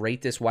how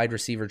great this wide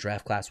receiver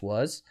draft class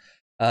was.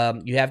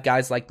 You have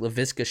guys like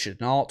Laviska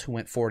Shenault, who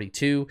went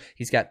 42.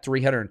 He's got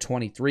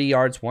 323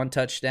 yards, 1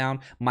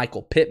 touchdown.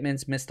 Michael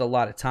Pittman's missed a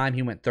lot of time.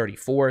 He went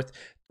 34th,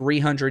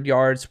 300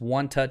 yards,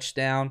 1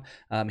 touchdown.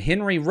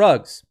 Henry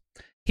Ruggs,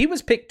 he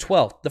was picked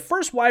 12th. The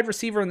first wide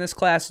receiver in this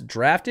class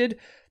drafted,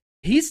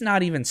 he's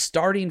not even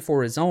starting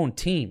for his own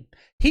team.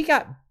 He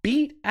got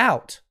beat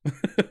out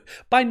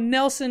by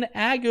Nelson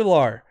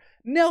Aguilar.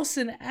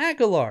 Nelson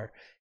Aguilar.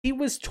 He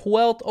was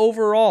 12th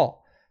overall.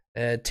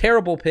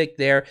 Terrible pick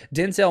there.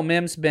 Denzel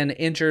Mims been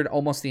injured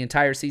almost the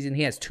entire season.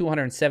 He has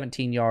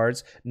 217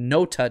 yards,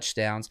 no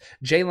touchdowns.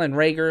 Jalen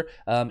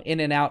Reagor in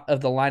and out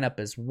of the lineup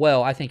as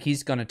well. I think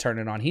he's going to turn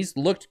it on. He's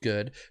looked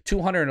good.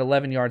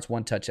 211 yards,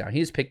 1 touchdown.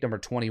 He's picked number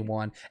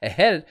 21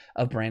 ahead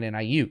of Brandon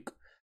Ayuk.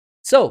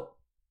 So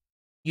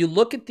you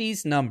look at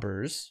these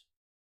numbers,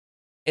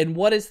 and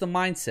what is the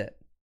mindset?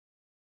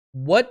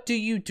 What do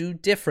you do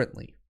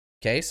differently?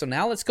 Okay, so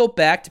now let's go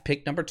back to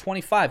pick number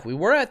 25. We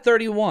were at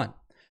 31.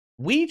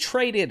 We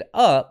traded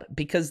up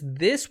because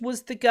this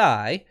was the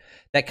guy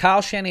that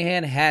Kyle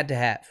Shanahan had to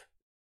have.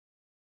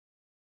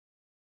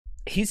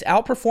 He's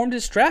outperformed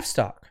his draft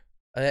stock.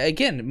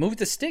 Again, Move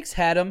the Sticks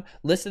had him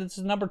listed as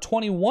the number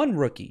 21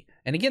 rookie.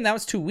 And again, that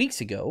was 2 weeks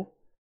ago.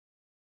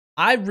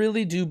 I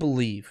really do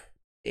believe,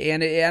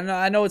 and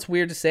I know it's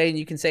weird to say, and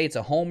you can say it's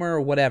a homer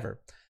or whatever,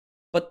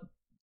 but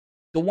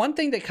the one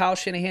thing that Kyle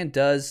Shanahan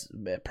does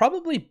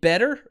probably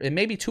better, and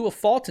maybe to a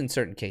fault in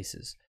certain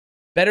cases,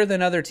 better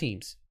than other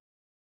teams.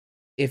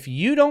 If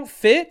you don't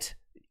fit,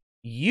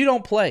 you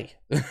don't play.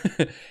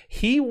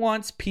 He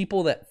wants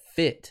people that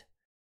fit.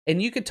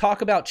 And you could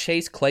talk about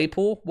Chase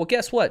Claypool. Well,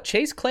 guess what?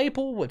 Chase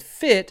Claypool would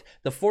fit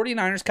the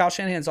 49ers, Kyle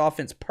Shanahan's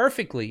offense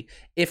perfectly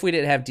if we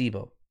didn't have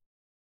Debo.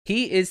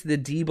 He is the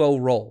Debo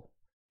role.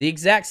 The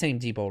exact same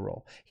Debo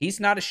role. He's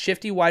not a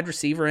shifty wide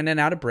receiver in and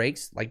out of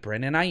breaks like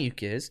Brandon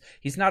Ayuk is.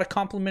 He's not a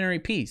complementary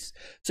piece.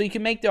 So you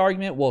can make the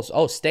argument,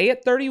 well, stay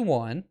at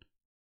 31,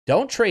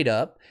 don't trade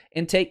up,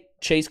 and take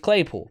Chase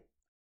Claypool.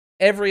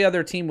 Every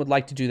other team would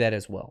like to do that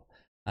as well.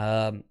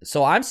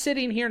 So I'm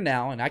sitting here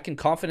now, and I can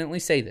confidently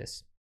say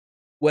this.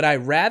 Would I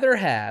rather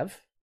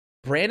have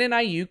Brandon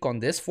Ayuk on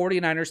this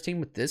 49ers team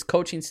with this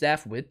coaching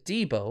staff with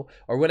Debo,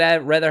 or would I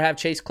rather have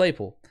Chase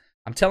Claypool?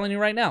 I'm telling you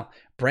right now,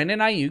 Brandon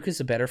Ayuk is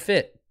a better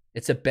fit.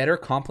 It's a better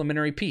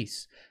complementary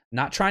piece.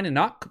 Not trying to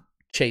knock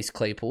Chase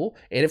Claypool.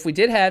 And if we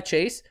did have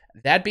Chase,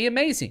 that'd be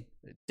amazing.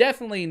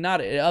 Definitely not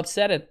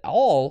upset at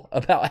all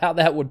about how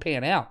that would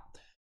pan out.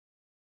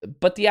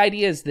 But the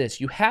idea is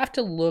this. You have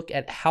to look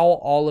at how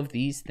all of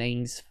these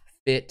things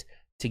fit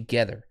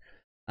together.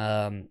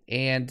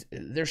 And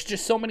there's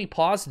just so many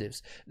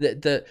positives.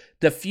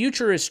 The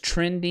future is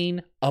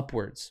trending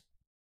upwards.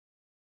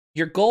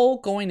 Your goal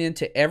going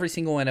into every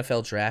single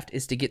NFL draft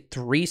is to get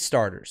 3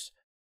 starters.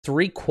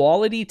 3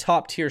 quality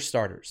top-tier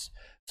starters.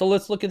 So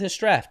let's look at this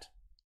draft.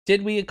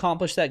 Did we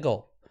accomplish that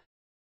goal?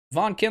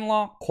 Von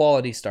Kinlaw,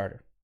 quality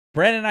starter.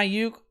 Brandon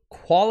Ayuk,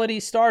 quality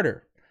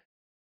starter.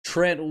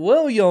 Trent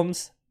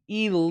Williams,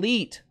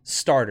 elite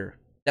starter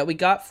that we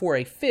got for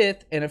a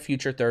 5th and a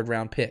future 3rd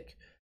round pick.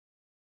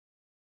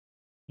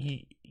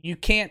 You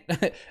can't,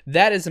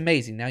 that is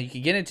amazing. Now you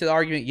can get into the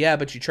argument, yeah,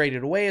 but you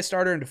traded away a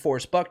starter into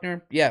DeForest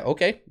Buckner. Yeah,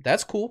 okay,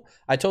 that's cool.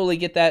 I totally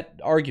get that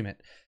argument.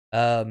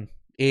 And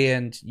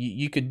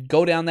you could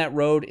go down that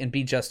road and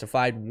be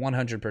justified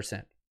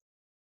 100%.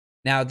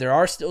 Now, there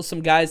are still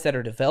some guys that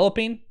are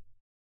developing.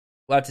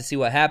 We'll have to see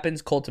what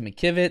happens. Colton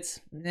McKivitz,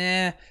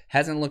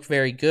 hasn't looked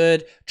very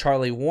good.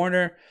 Charlie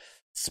Warner,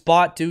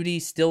 spot duty,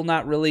 still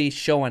not really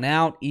showing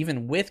out.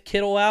 Even with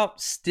Kittle out,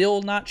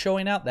 still not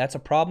showing out. That's a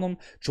problem.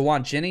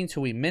 Juwan Jennings,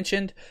 who we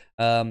mentioned.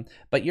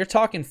 But you're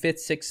talking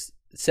 5th, 6th,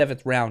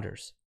 7th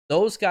rounders.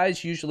 Those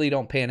guys usually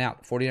don't pan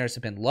out. The 49ers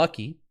have been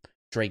lucky.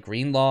 Drake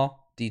Greenlaw,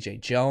 DJ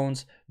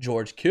Jones,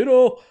 George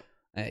Kittle.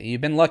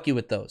 You've been lucky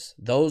with those.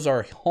 Those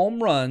are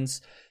home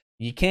runs.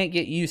 You can't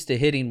get used to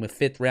hitting with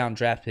 5th round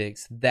draft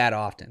picks that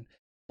often.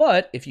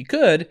 But if you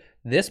could,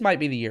 this might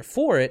be the year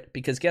for it,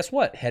 because guess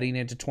what? Heading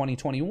into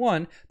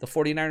 2021, the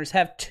 49ers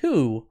have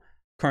 2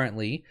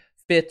 currently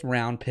 5th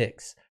round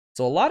picks.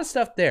 So a lot of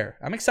stuff there.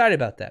 I'm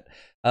excited about that.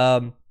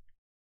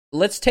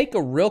 Let's take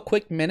a real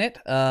quick minute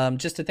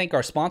just to thank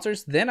our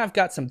sponsors. Then I've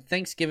got some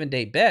Thanksgiving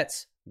Day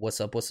bets.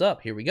 What's up? What's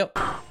up? Here we go.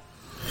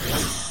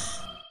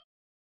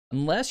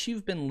 Unless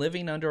you've been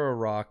living under a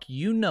rock,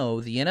 you know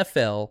the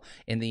NFL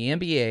and the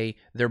NBA,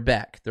 they're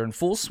back. They're in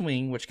full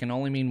swing, which can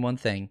only mean one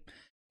thing.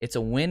 It's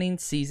a winning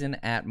season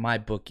at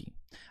MyBookie.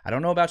 I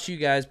don't know about you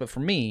guys, but for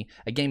me,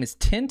 a game is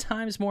 10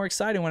 times more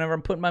exciting whenever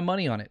I'm putting my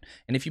money on it.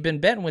 And if you've been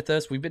betting with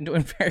us, we've been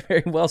doing very,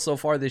 very well so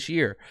far this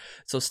year.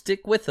 So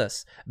stick with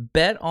us.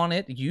 Bet on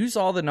it. Use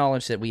all the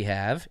knowledge that we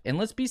have, and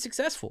let's be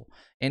successful.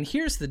 And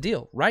here's the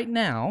deal. Right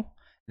now,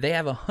 they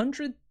have a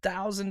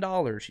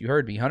 $100,000, you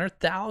heard me,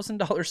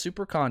 $100,000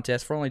 super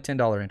contest for only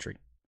 $10 entry.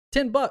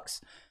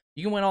 $10.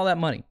 You can win all that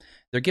money.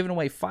 They're giving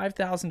away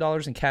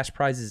 $5,000 in cash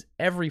prizes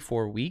every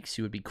 4 weeks.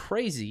 You would be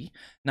crazy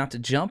not to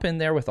jump in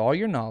there with all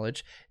your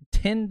knowledge.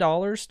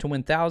 $10 to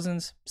win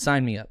thousands.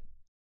 Sign me up.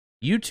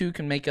 You too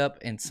can make up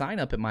and sign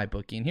up at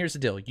MyBookie. And here's the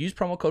deal. Use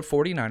promo code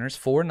 49ers,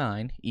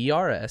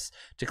 49ERS,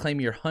 to claim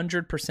your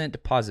 100%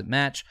 deposit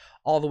match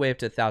all the way up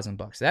to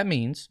 $1,000. That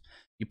means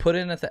you put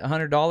in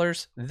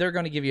 $100, they're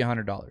going to give you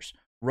 $100.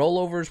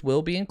 Rollovers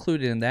will be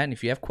included in that, and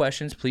if you have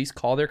questions, please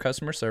call their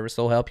customer service.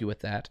 They'll help you with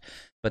that.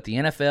 But the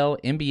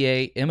NFL,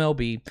 NBA,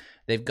 MLB,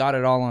 they've got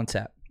it all on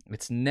tap.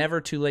 It's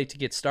never too late to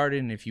get started,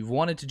 and if you've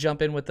wanted to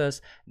jump in with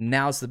us,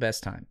 now's the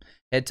best time.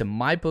 Head to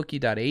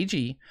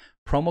mybookie.ag,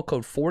 promo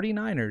code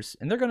 49ers,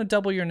 and they're going to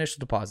double your initial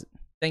deposit.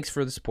 Thanks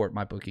for the support,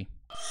 MyBookie.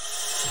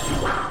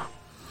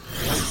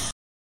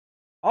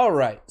 All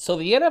right, so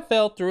the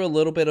NFL threw a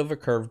little bit of a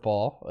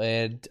curveball,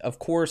 and of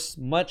course,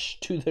 much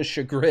to the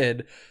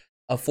chagrin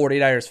of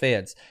 49ers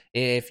fans.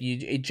 If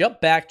you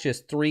jump back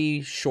just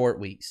 3 short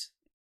weeks,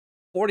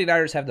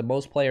 49ers have the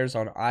most players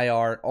on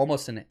IR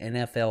almost in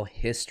NFL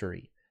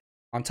history.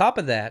 On top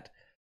of that,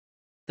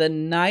 the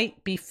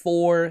night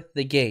before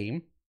the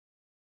game,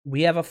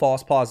 we have a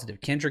false positive,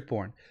 Kendrick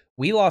Bourne.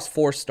 We lost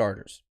 4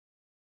 starters.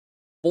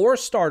 4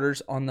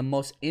 starters on the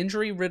most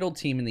injury-riddled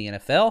team in the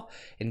NFL,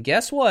 and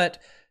guess what?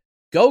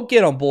 Go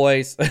get them,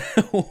 boys.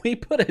 We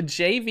put a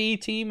JV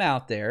team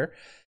out there,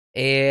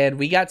 and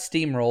we got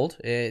steamrolled.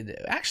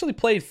 It actually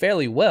played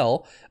fairly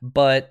well,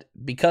 but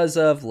because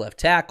of left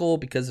tackle,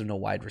 because of no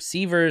wide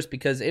receivers,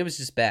 because it was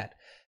just bad,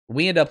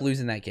 we end up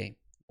losing that game.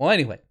 Well,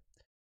 anyway,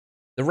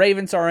 the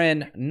Ravens are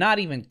in not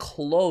even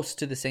close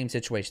to the same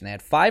situation. They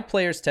had 5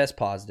 players test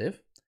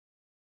positive,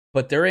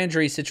 but their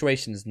injury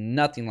situation is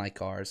nothing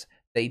like ours.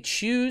 They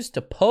choose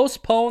to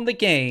postpone the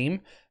game.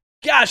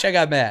 Gosh, I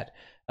got mad.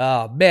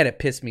 Man, it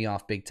pissed me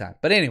off big time.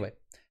 But anyway,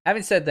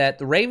 having said that,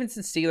 the Ravens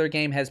and Steelers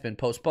game has been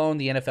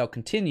postponed. The NFL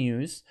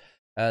continues.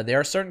 There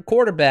are certain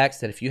quarterbacks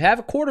that if you have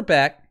a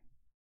quarterback,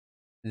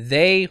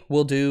 they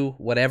will do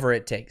whatever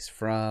it takes,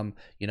 from,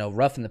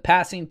 roughing the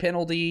passing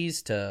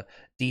penalties to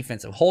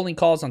defensive holding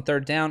calls on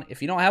 3rd down.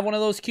 If you don't have one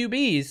of those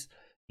QBs,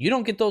 you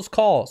don't get those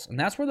calls. And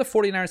that's where the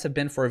 49ers have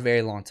been for a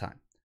very long time.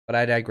 But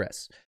I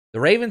digress. The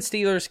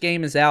Ravens-Steelers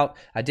game is out.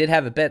 I did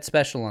have a bet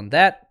special on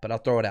that, but I'll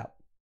throw it out.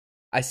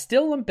 I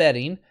still am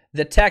betting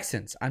the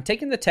Texans. I'm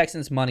taking the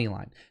Texans money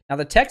line. Now,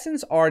 the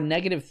Texans are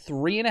negative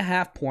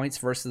 3.5 points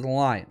versus the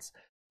Lions.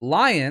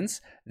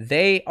 Lions,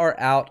 they are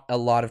out a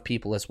lot of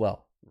people as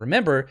well.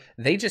 Remember,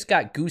 they just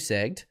got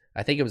goose-egged.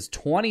 I think it was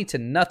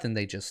 20-0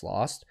 they just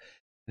lost.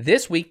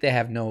 This week, they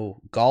have no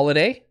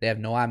Golladay, they have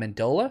no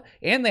Amendola,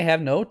 and they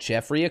have no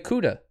Jeffrey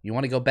Okudah. You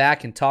want to go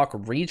back and talk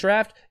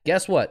redraft?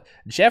 Guess what?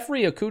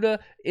 Jeffrey Okudah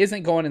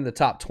isn't going in the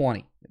top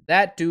 20.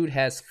 That dude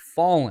has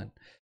fallen.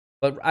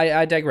 But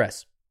I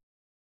digress.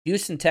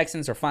 Houston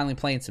Texans are finally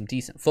playing some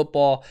decent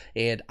football,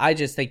 and I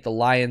just think the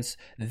Lions,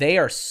 they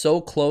are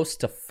so close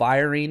to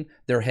firing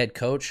their head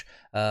coach.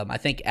 I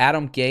think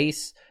Adam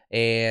Gase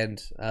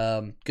and,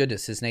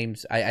 goodness, his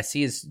name's, I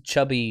see his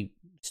chubby,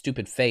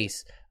 stupid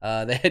face.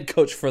 the head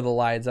coach for the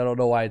Lions. I don't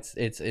know why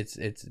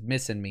it's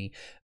missing me,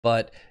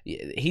 but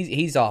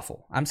he's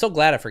awful. I'm so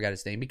glad I forgot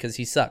his name because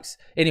he sucks.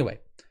 Anyway,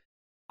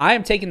 I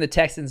am taking the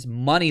Texans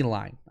money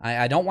line.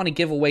 I don't want to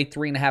give away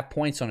 3.5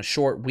 points on a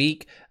short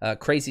week.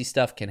 Crazy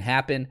stuff can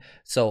happen.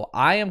 So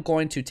I am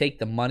going to take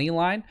the money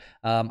line.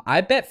 I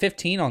bet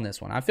 15 on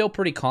this one. I feel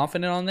pretty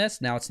confident on this.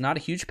 Now, it's not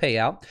a huge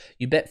payout.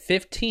 You bet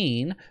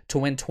 15 to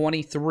win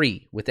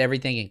 23 with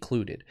everything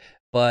included.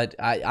 But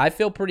I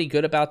feel pretty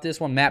good about this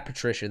one. Matt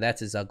Patricia,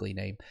 that's his ugly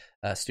name.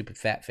 Stupid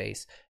fat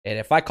face. And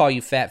if I call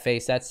you fat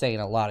face, that's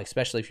saying a lot,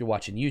 especially if you're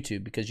watching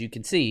YouTube, because you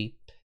can see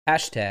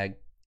hashtag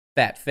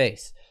fat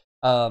face.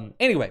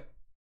 Anyway,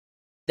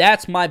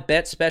 that's my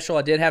bet special.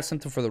 I did have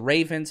something for the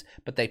Ravens,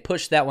 but they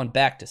pushed that one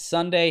back to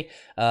Sunday.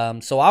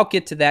 So I'll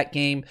get to that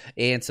game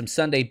and some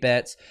Sunday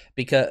bets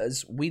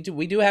because we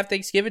do have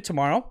Thanksgiving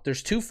tomorrow.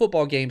 There's 2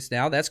 football games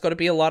now. That's going to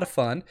be a lot of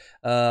fun.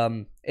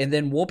 And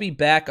then we'll be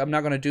back. I'm not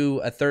going to do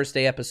a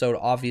Thursday episode,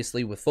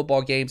 obviously, with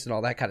football games and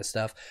all that kind of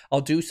stuff. I'll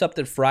do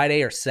something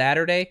Friday or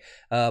Saturday.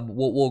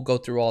 We'll go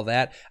through all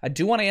that. I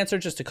do want to answer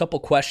just a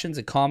couple questions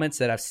and comments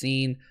that I've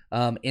seen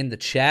in the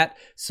chat.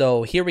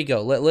 So here we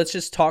go. Let's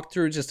just talk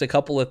through just a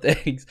couple of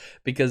things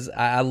because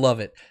I love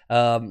it.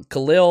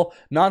 Khalil,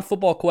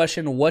 non-football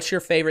question. What's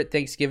your favorite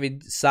Thanksgiving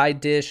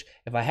side dish?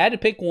 If I had to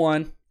pick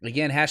one,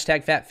 again,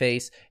 hashtag fat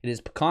face, it is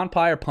pecan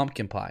pie or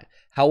pumpkin pie.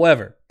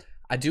 However,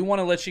 I do want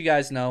to let you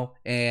guys know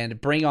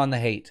and bring on the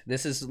hate.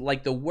 This is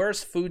like the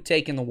worst food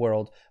take in the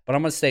world, but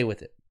I'm going to stay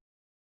with it.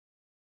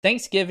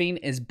 Thanksgiving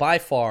is by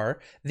far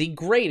the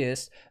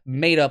greatest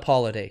made-up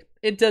holiday.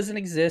 It doesn't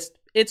exist.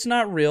 It's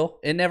not real.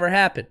 It never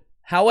happened.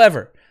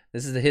 However,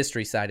 this is the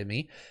history side of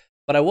me,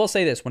 but I will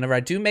say this. Whenever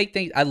I do make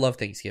things, I love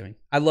Thanksgiving.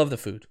 I love the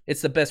food.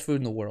 It's the best food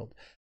in the world.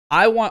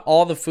 I want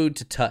all the food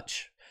to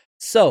touch.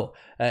 So,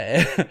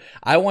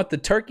 I want the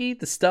turkey,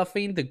 the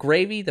stuffing, the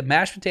gravy, the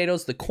mashed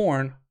potatoes, the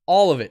corn,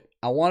 all of it.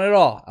 I want it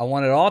all. I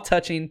want it all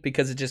touching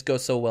because it just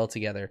goes so well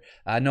together.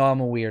 I know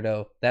I'm a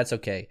weirdo. That's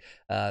okay.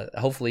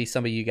 Hopefully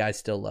some of you guys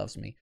still loves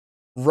me.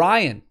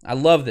 Ryan, I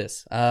love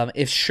this.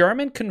 If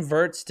Sherman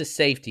converts to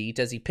safety,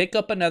 does he pick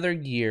up another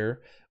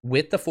year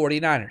with the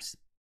 49ers?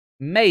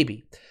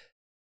 Maybe.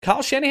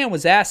 Kyle Shanahan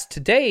was asked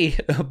today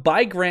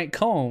by Grant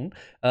Cohn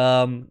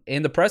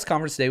in the press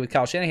conference today with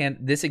Kyle Shanahan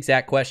this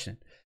exact question.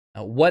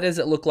 What does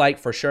it look like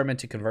for Sherman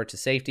to convert to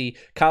safety?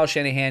 Kyle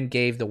Shanahan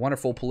gave the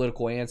wonderful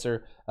political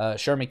answer.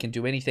 Sherman can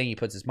do anything he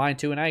puts his mind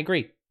to, and I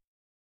agree.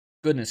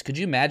 Goodness, could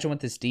you imagine what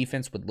this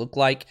defense would look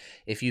like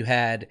if you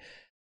had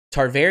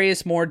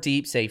Tarvarius Moore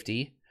deep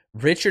safety,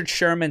 Richard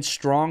Sherman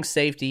strong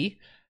safety,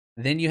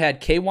 then you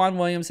had K'Wan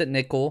Williams at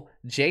nickel,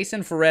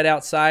 Jason Verrett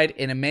outside,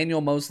 and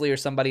Emmanuel Mosley or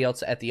somebody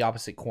else at the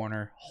opposite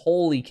corner.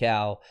 Holy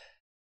cow.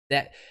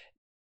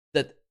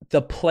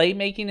 The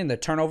playmaking and the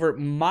turnover,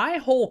 my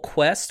whole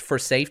quest for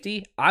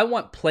safety, I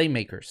want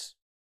playmakers.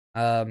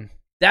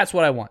 That's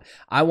what I want.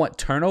 I want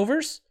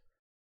turnovers.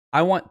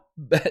 I want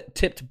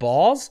tipped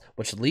balls,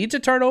 which lead to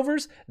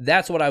turnovers.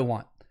 That's what I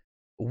want.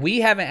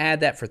 We haven't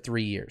had that for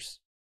 3 years.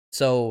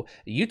 So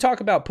you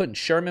talk about putting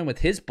Sherman with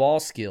his ball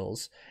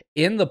skills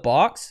in the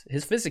box,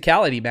 his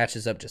physicality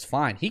matches up just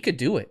fine. He could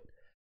do it.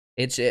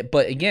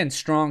 But again,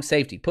 strong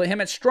safety. Put him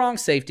at strong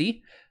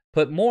safety.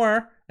 Put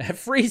Moore at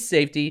free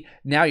safety.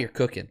 Now you're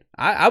cooking.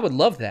 I would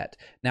love that.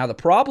 Now the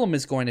problem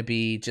is going to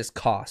be just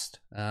cost.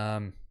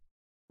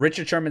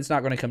 Richard Sherman's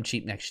not going to come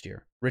cheap next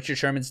year. Richard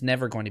Sherman's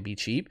never going to be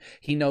cheap.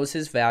 He knows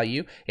his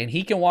value, and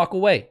he can walk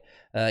away.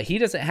 He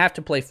doesn't have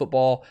to play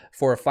football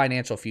for a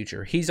financial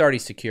future. He's already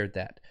secured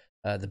that.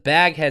 The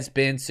bag has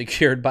been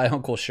secured by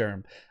Uncle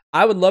Sherm.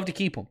 I would love to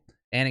keep him.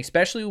 And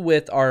especially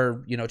with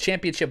our,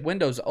 championship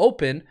windows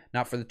open,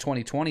 not for the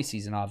 2020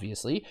 season,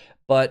 obviously,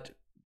 but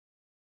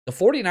the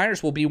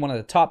 49ers will be one of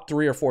the top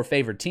 3 or 4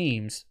 favored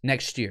teams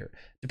next year,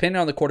 depending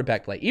on the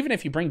quarterback play. Even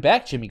if you bring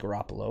back Jimmy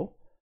Garoppolo,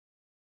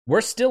 we're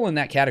still in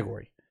that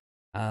category.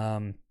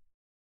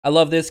 I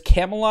love this.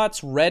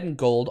 Camelot's red and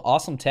gold.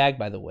 Awesome tag,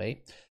 by the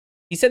way.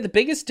 He said the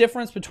biggest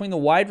difference between the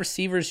wide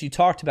receivers you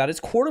talked about is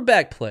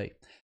quarterback play.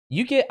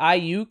 You get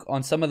Ayuk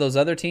on some of those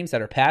other teams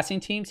that are passing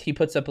teams, he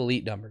puts up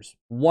elite numbers,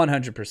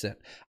 100%.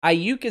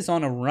 Ayuk is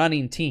on a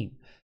running team.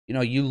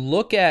 You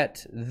look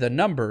at the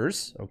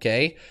numbers,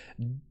 okay?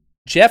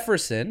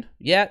 Jefferson,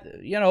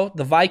 the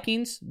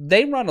Vikings,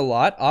 they run a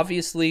lot,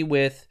 obviously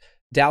with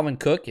Dalvin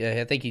Cook.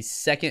 I think he's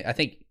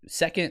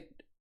second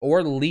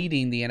or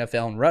leading the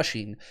NFL in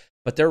rushing,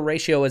 but their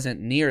ratio isn't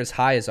near as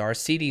high as ours.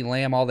 CeeDee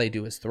Lamb, all they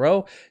do is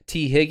throw.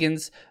 T.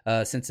 Higgins,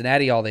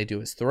 Cincinnati, all they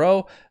do is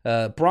throw.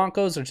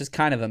 Broncos are just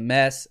kind of a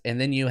mess. And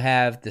then you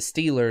have the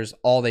Steelers,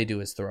 all they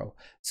do is throw.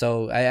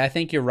 So I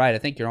think you're right. I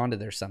think you're onto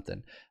there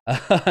something.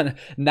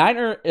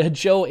 Niner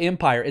Joe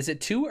Empire, is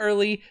it too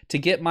early to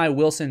get my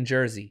Wilson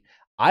jersey?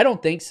 I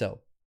don't think so.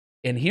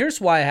 And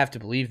here's why I have to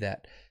believe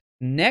that.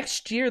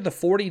 Next year, the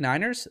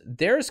 49ers,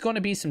 there's going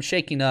to be some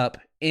shaking up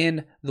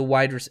in the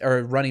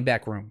running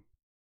back room.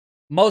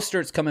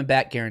 Mostert's coming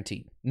back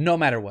guaranteed, no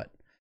matter what.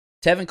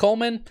 Tevin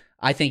Coleman,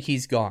 I think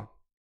he's gone.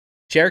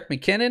 Jerick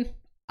McKinnon,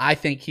 I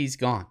think he's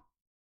gone.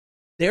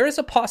 There is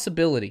a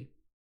possibility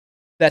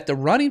that the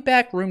running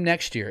back room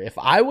next year, if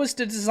I was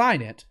to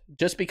design it,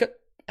 just because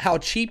how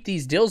cheap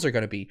these deals are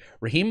going to be,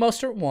 Raheem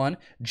Mostert 1,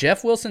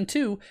 Jeff Wilson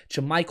 2,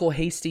 JaMychal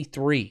Hasty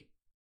 3.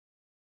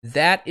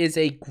 That is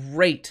a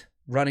great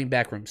running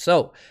back room.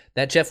 So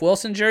that Jeff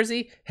Wilson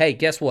jersey, hey,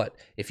 guess what?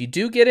 If you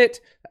do get it,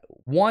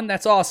 one,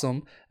 that's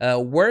awesome.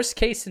 Worst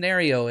case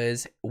scenario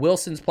is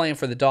Wilson's playing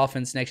for the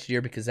Dolphins next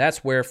year because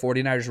that's where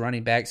 49ers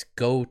running backs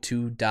go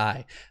to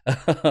die.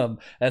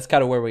 That's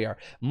kind of where we are.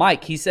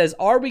 Mike, he says,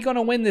 are we going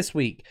to win this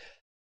week?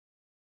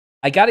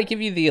 I got to give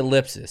you the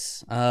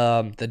ellipsis,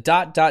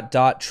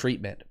 the ...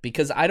 treatment,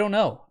 because I don't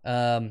know.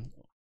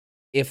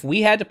 If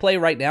we had to play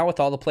right now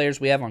with all the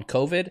players we have on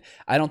COVID,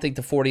 I don't think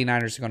the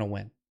 49ers are going to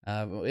win.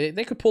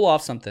 They could pull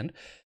off something,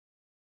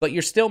 but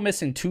you're still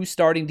missing 2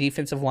 starting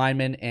defensive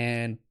linemen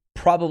and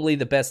probably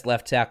the best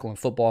left tackle in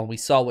football. And we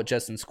saw what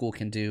Justin School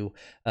can do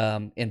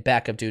in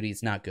backup duty.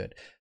 It's not good.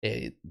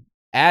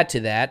 Add to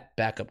that,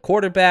 backup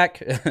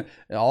quarterback,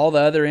 all the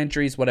other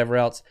injuries, whatever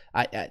else.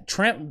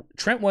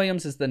 Trent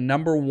Williams is the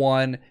number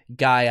one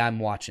guy I'm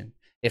watching.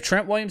 If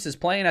Trent Williams is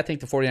playing, I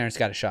think the 49ers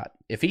got a shot.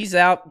 If he's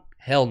out,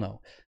 hell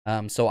no.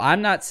 So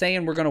I'm not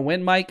saying we're going to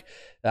win, Mike.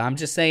 I'm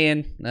just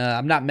saying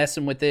I'm not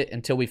messing with it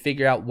until we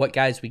figure out what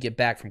guys we get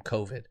back from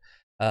COVID.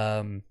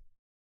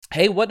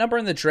 Hey, what number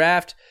in the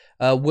draft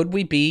would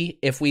we be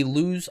if we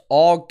lose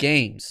all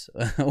games?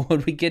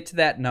 Would we get to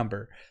that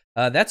number?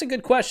 That's a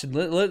good question.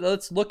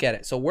 Let's look at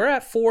it. So we're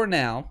at 4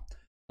 now.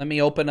 Let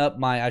me open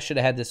up I should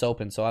have had this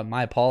open, so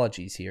my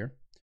apologies here.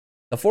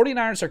 The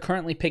 49ers are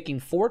currently picking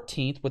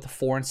 14th with a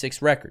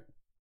 4-6 record.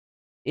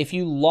 If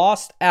you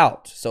lost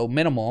out, so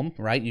minimum,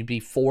 right, you'd be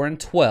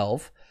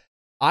 4-12.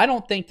 I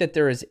don't think that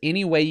there is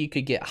any way you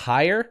could get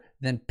higher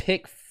than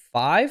pick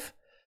 5.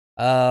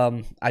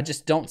 I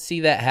just don't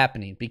see that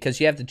happening because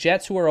you have the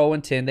Jets who are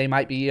 0-10. They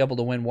might be able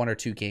to win 1 or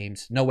 2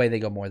 games. No way they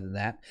go more than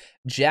that.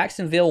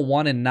 Jacksonville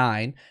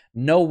 1-9.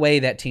 No way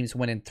that team's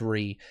winning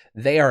 3.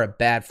 They are a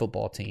bad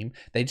football team.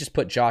 They just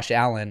put Josh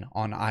Allen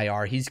on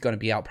IR. He's going to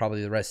be out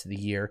probably the rest of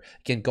the year.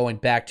 Again, going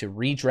back to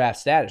redraft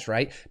status,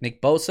 right?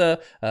 Nick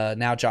Bosa,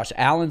 now Josh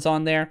Allen's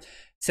on there.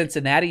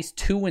 Cincinnati's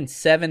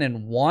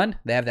 2-7-1.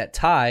 They have that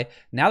tie.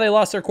 Now they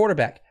lost their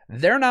quarterback.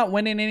 They're not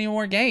winning any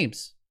more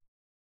games.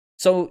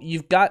 So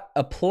you've got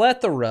a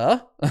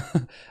plethora,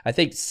 I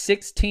think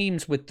 6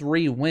 teams with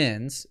 3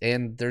 wins,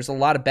 and there's a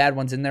lot of bad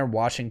ones in there.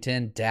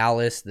 Washington,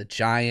 Dallas, the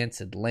Giants,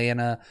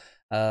 Atlanta.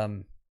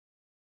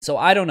 So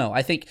I don't know.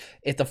 I think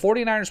if the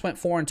 49ers went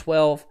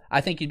 4-12, I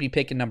think you'd be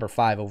picking number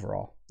 5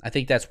 overall. I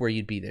think that's where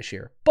you'd be this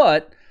year.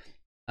 But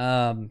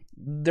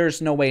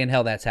there's no way in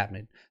hell that's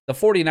happening. The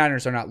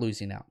 49ers are not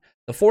losing out.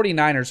 The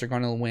 49ers are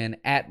going to win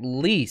at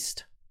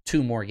least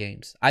 2 more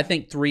games. I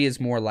think 3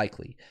 is more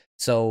likely.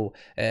 So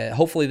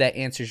hopefully that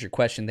answers your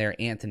question there,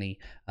 Anthony.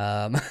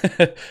 I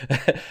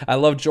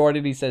love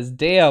Jordan. He says,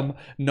 damn,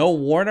 no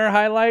Warner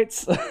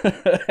highlights?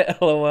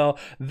 LOL.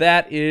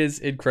 That is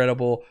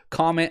incredible.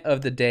 Comment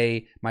of the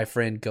day, my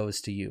friend,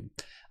 goes to you.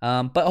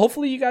 But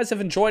hopefully you guys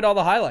have enjoyed all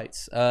the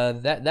highlights.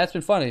 That's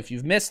been fun. If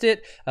you've missed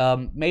it,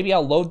 maybe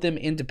I'll load them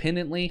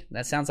independently.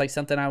 That sounds like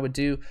something I would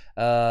do.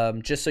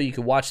 Just so you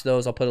can watch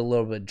those. I'll put a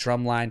little bit of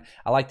drumline.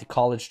 I like the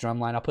college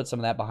drumline. I'll put some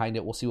of that behind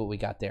it. We'll see what we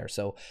got there.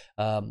 So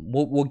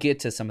we'll get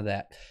to some of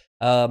that.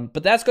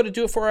 But that's going to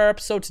do it for our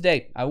episode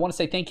today. I want to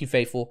say thank you,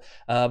 faithful.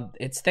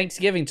 It's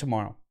Thanksgiving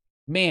tomorrow.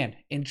 Man,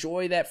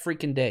 enjoy that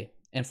freaking day.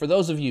 And for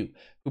those of you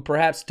who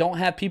perhaps don't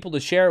have people to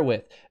share it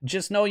with,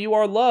 just know you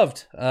are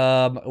loved.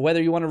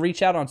 Whether you want to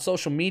reach out on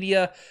social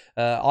media,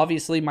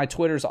 obviously my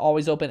Twitter is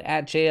always open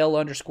at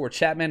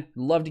JL_Chapman.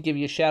 Love to give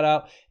you a shout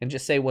out and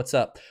just say what's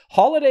up.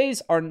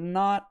 Holidays are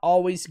not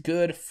always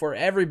good for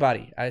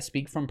everybody. I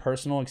speak from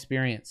personal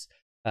experience.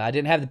 I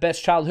didn't have the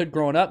best childhood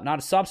growing up, not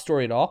a sob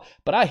story at all,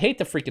 but I hate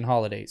the freaking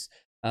holidays.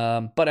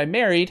 But I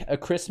married a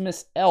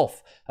Christmas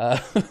elf.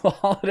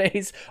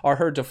 Holidays are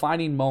her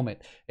defining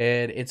moment,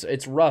 and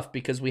it's rough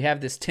because we have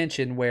this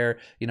tension where,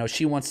 you know,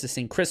 she wants to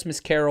sing Christmas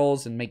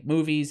carols and make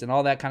movies and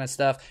all that kind of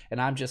stuff,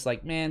 and I'm just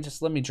like, man,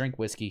 just let me drink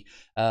whiskey.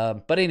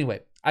 But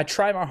anyway, I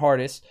try my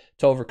hardest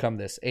to overcome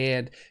this,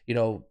 and you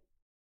know,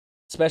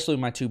 especially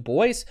my 2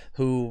 boys,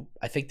 who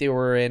I think they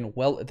were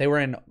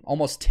in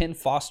almost 10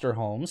 foster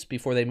homes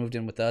before they moved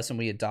in with us and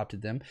we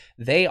adopted them.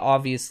 They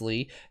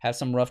obviously have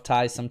some rough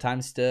ties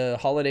sometimes to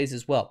holidays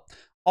as well.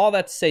 All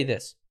that to say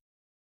this: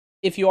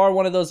 if you are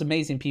one of those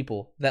amazing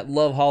people that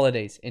love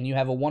holidays and you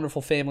have a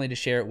wonderful family to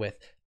share it with,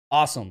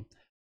 awesome.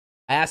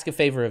 I ask a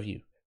favor of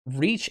you.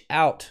 Reach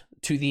out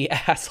to the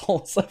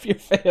assholes of your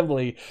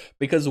family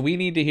because we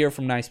need to hear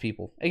from nice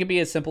people. It can be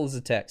as simple as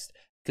a text.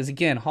 Because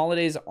again,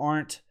 holidays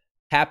aren't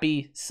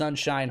happy,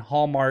 sunshine,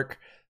 hallmark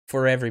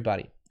for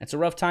everybody. It's a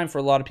rough time for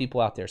a lot of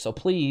people out there. So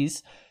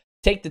please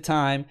take the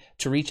time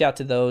to reach out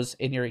to those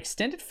in your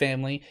extended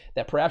family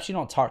that perhaps you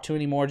don't talk to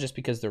anymore just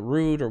because they're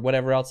rude or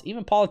whatever else.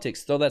 Even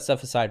politics, throw that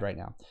stuff aside right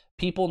now.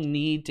 People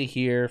need to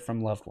hear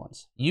from loved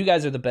ones. You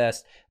guys are the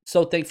best.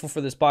 So thankful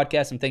for this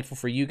podcast. I'm thankful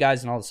for you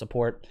guys and all the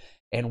support.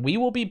 And we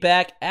will be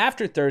back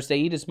after Thursday.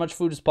 Eat as much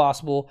food as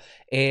possible.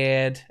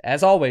 And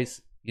as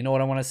always, you know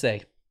what I want to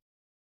say.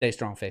 Stay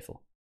strong,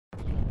 faithful.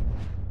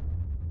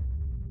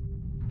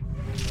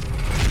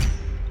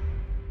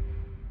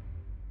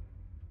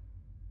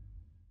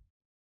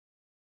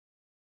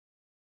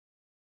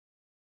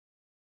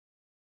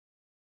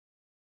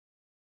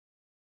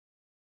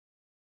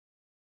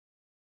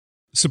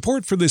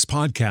 Support for this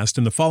podcast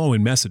and the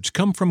following message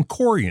come from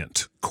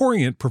Corient.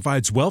 Corient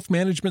provides wealth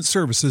management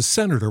services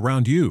centered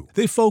around you.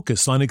 They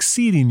focus on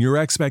exceeding your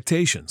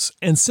expectations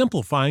and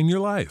simplifying your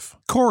life.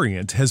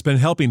 Corient has been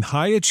helping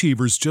high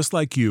achievers just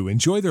like you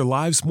enjoy their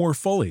lives more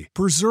fully,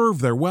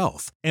 preserve their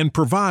wealth, and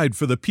provide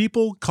for the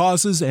people,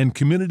 causes, and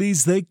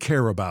communities they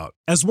care about.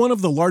 As one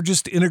of the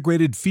largest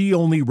integrated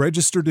fee-only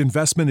registered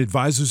investment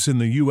advisors in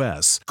the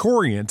U.S.,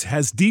 Corient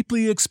has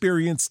deeply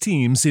experienced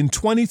teams in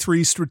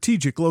 23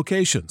 strategic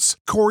locations.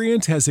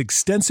 Corient has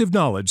extensive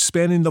knowledge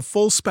spanning the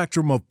full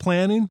spectrum of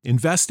planning,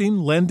 investing,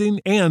 lending,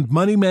 and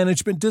money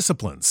management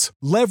disciplines.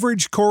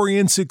 Leverage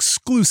Corient's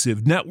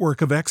exclusive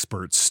network of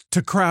experts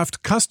to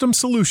craft custom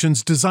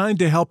solutions designed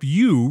to help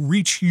you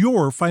reach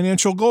your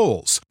financial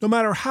goals, no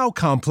matter how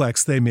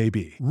complex they may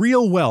be.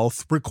 Real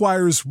wealth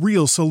requires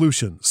real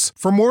solutions.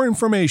 For more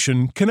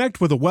information,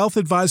 connect with a wealth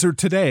advisor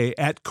today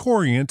at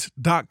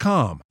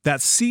Corient.com.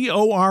 That's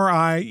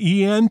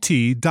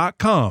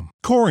Corient.com.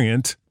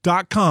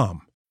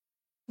 Corient.com.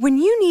 When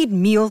you need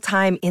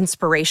mealtime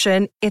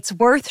inspiration, it's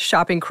worth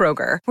shopping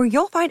Kroger, where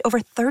you'll find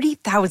over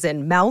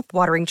 30,000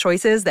 mouth-watering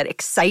choices that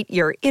excite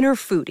your inner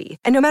foodie.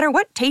 And no matter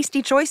what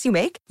tasty choice you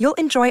make, you'll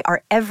enjoy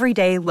our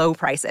everyday low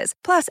prices,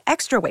 plus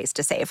extra ways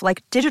to save,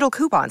 like digital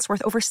coupons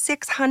worth over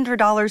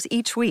 $600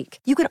 each week.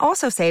 You can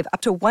also save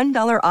up to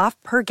 $1 off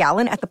per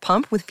gallon at the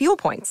pump with fuel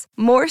points.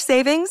 More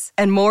savings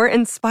and more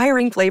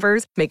inspiring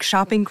flavors make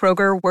shopping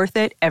Kroger worth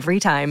it every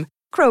time.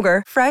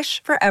 Kroger,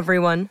 fresh for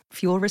everyone.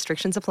 Fuel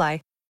restrictions apply.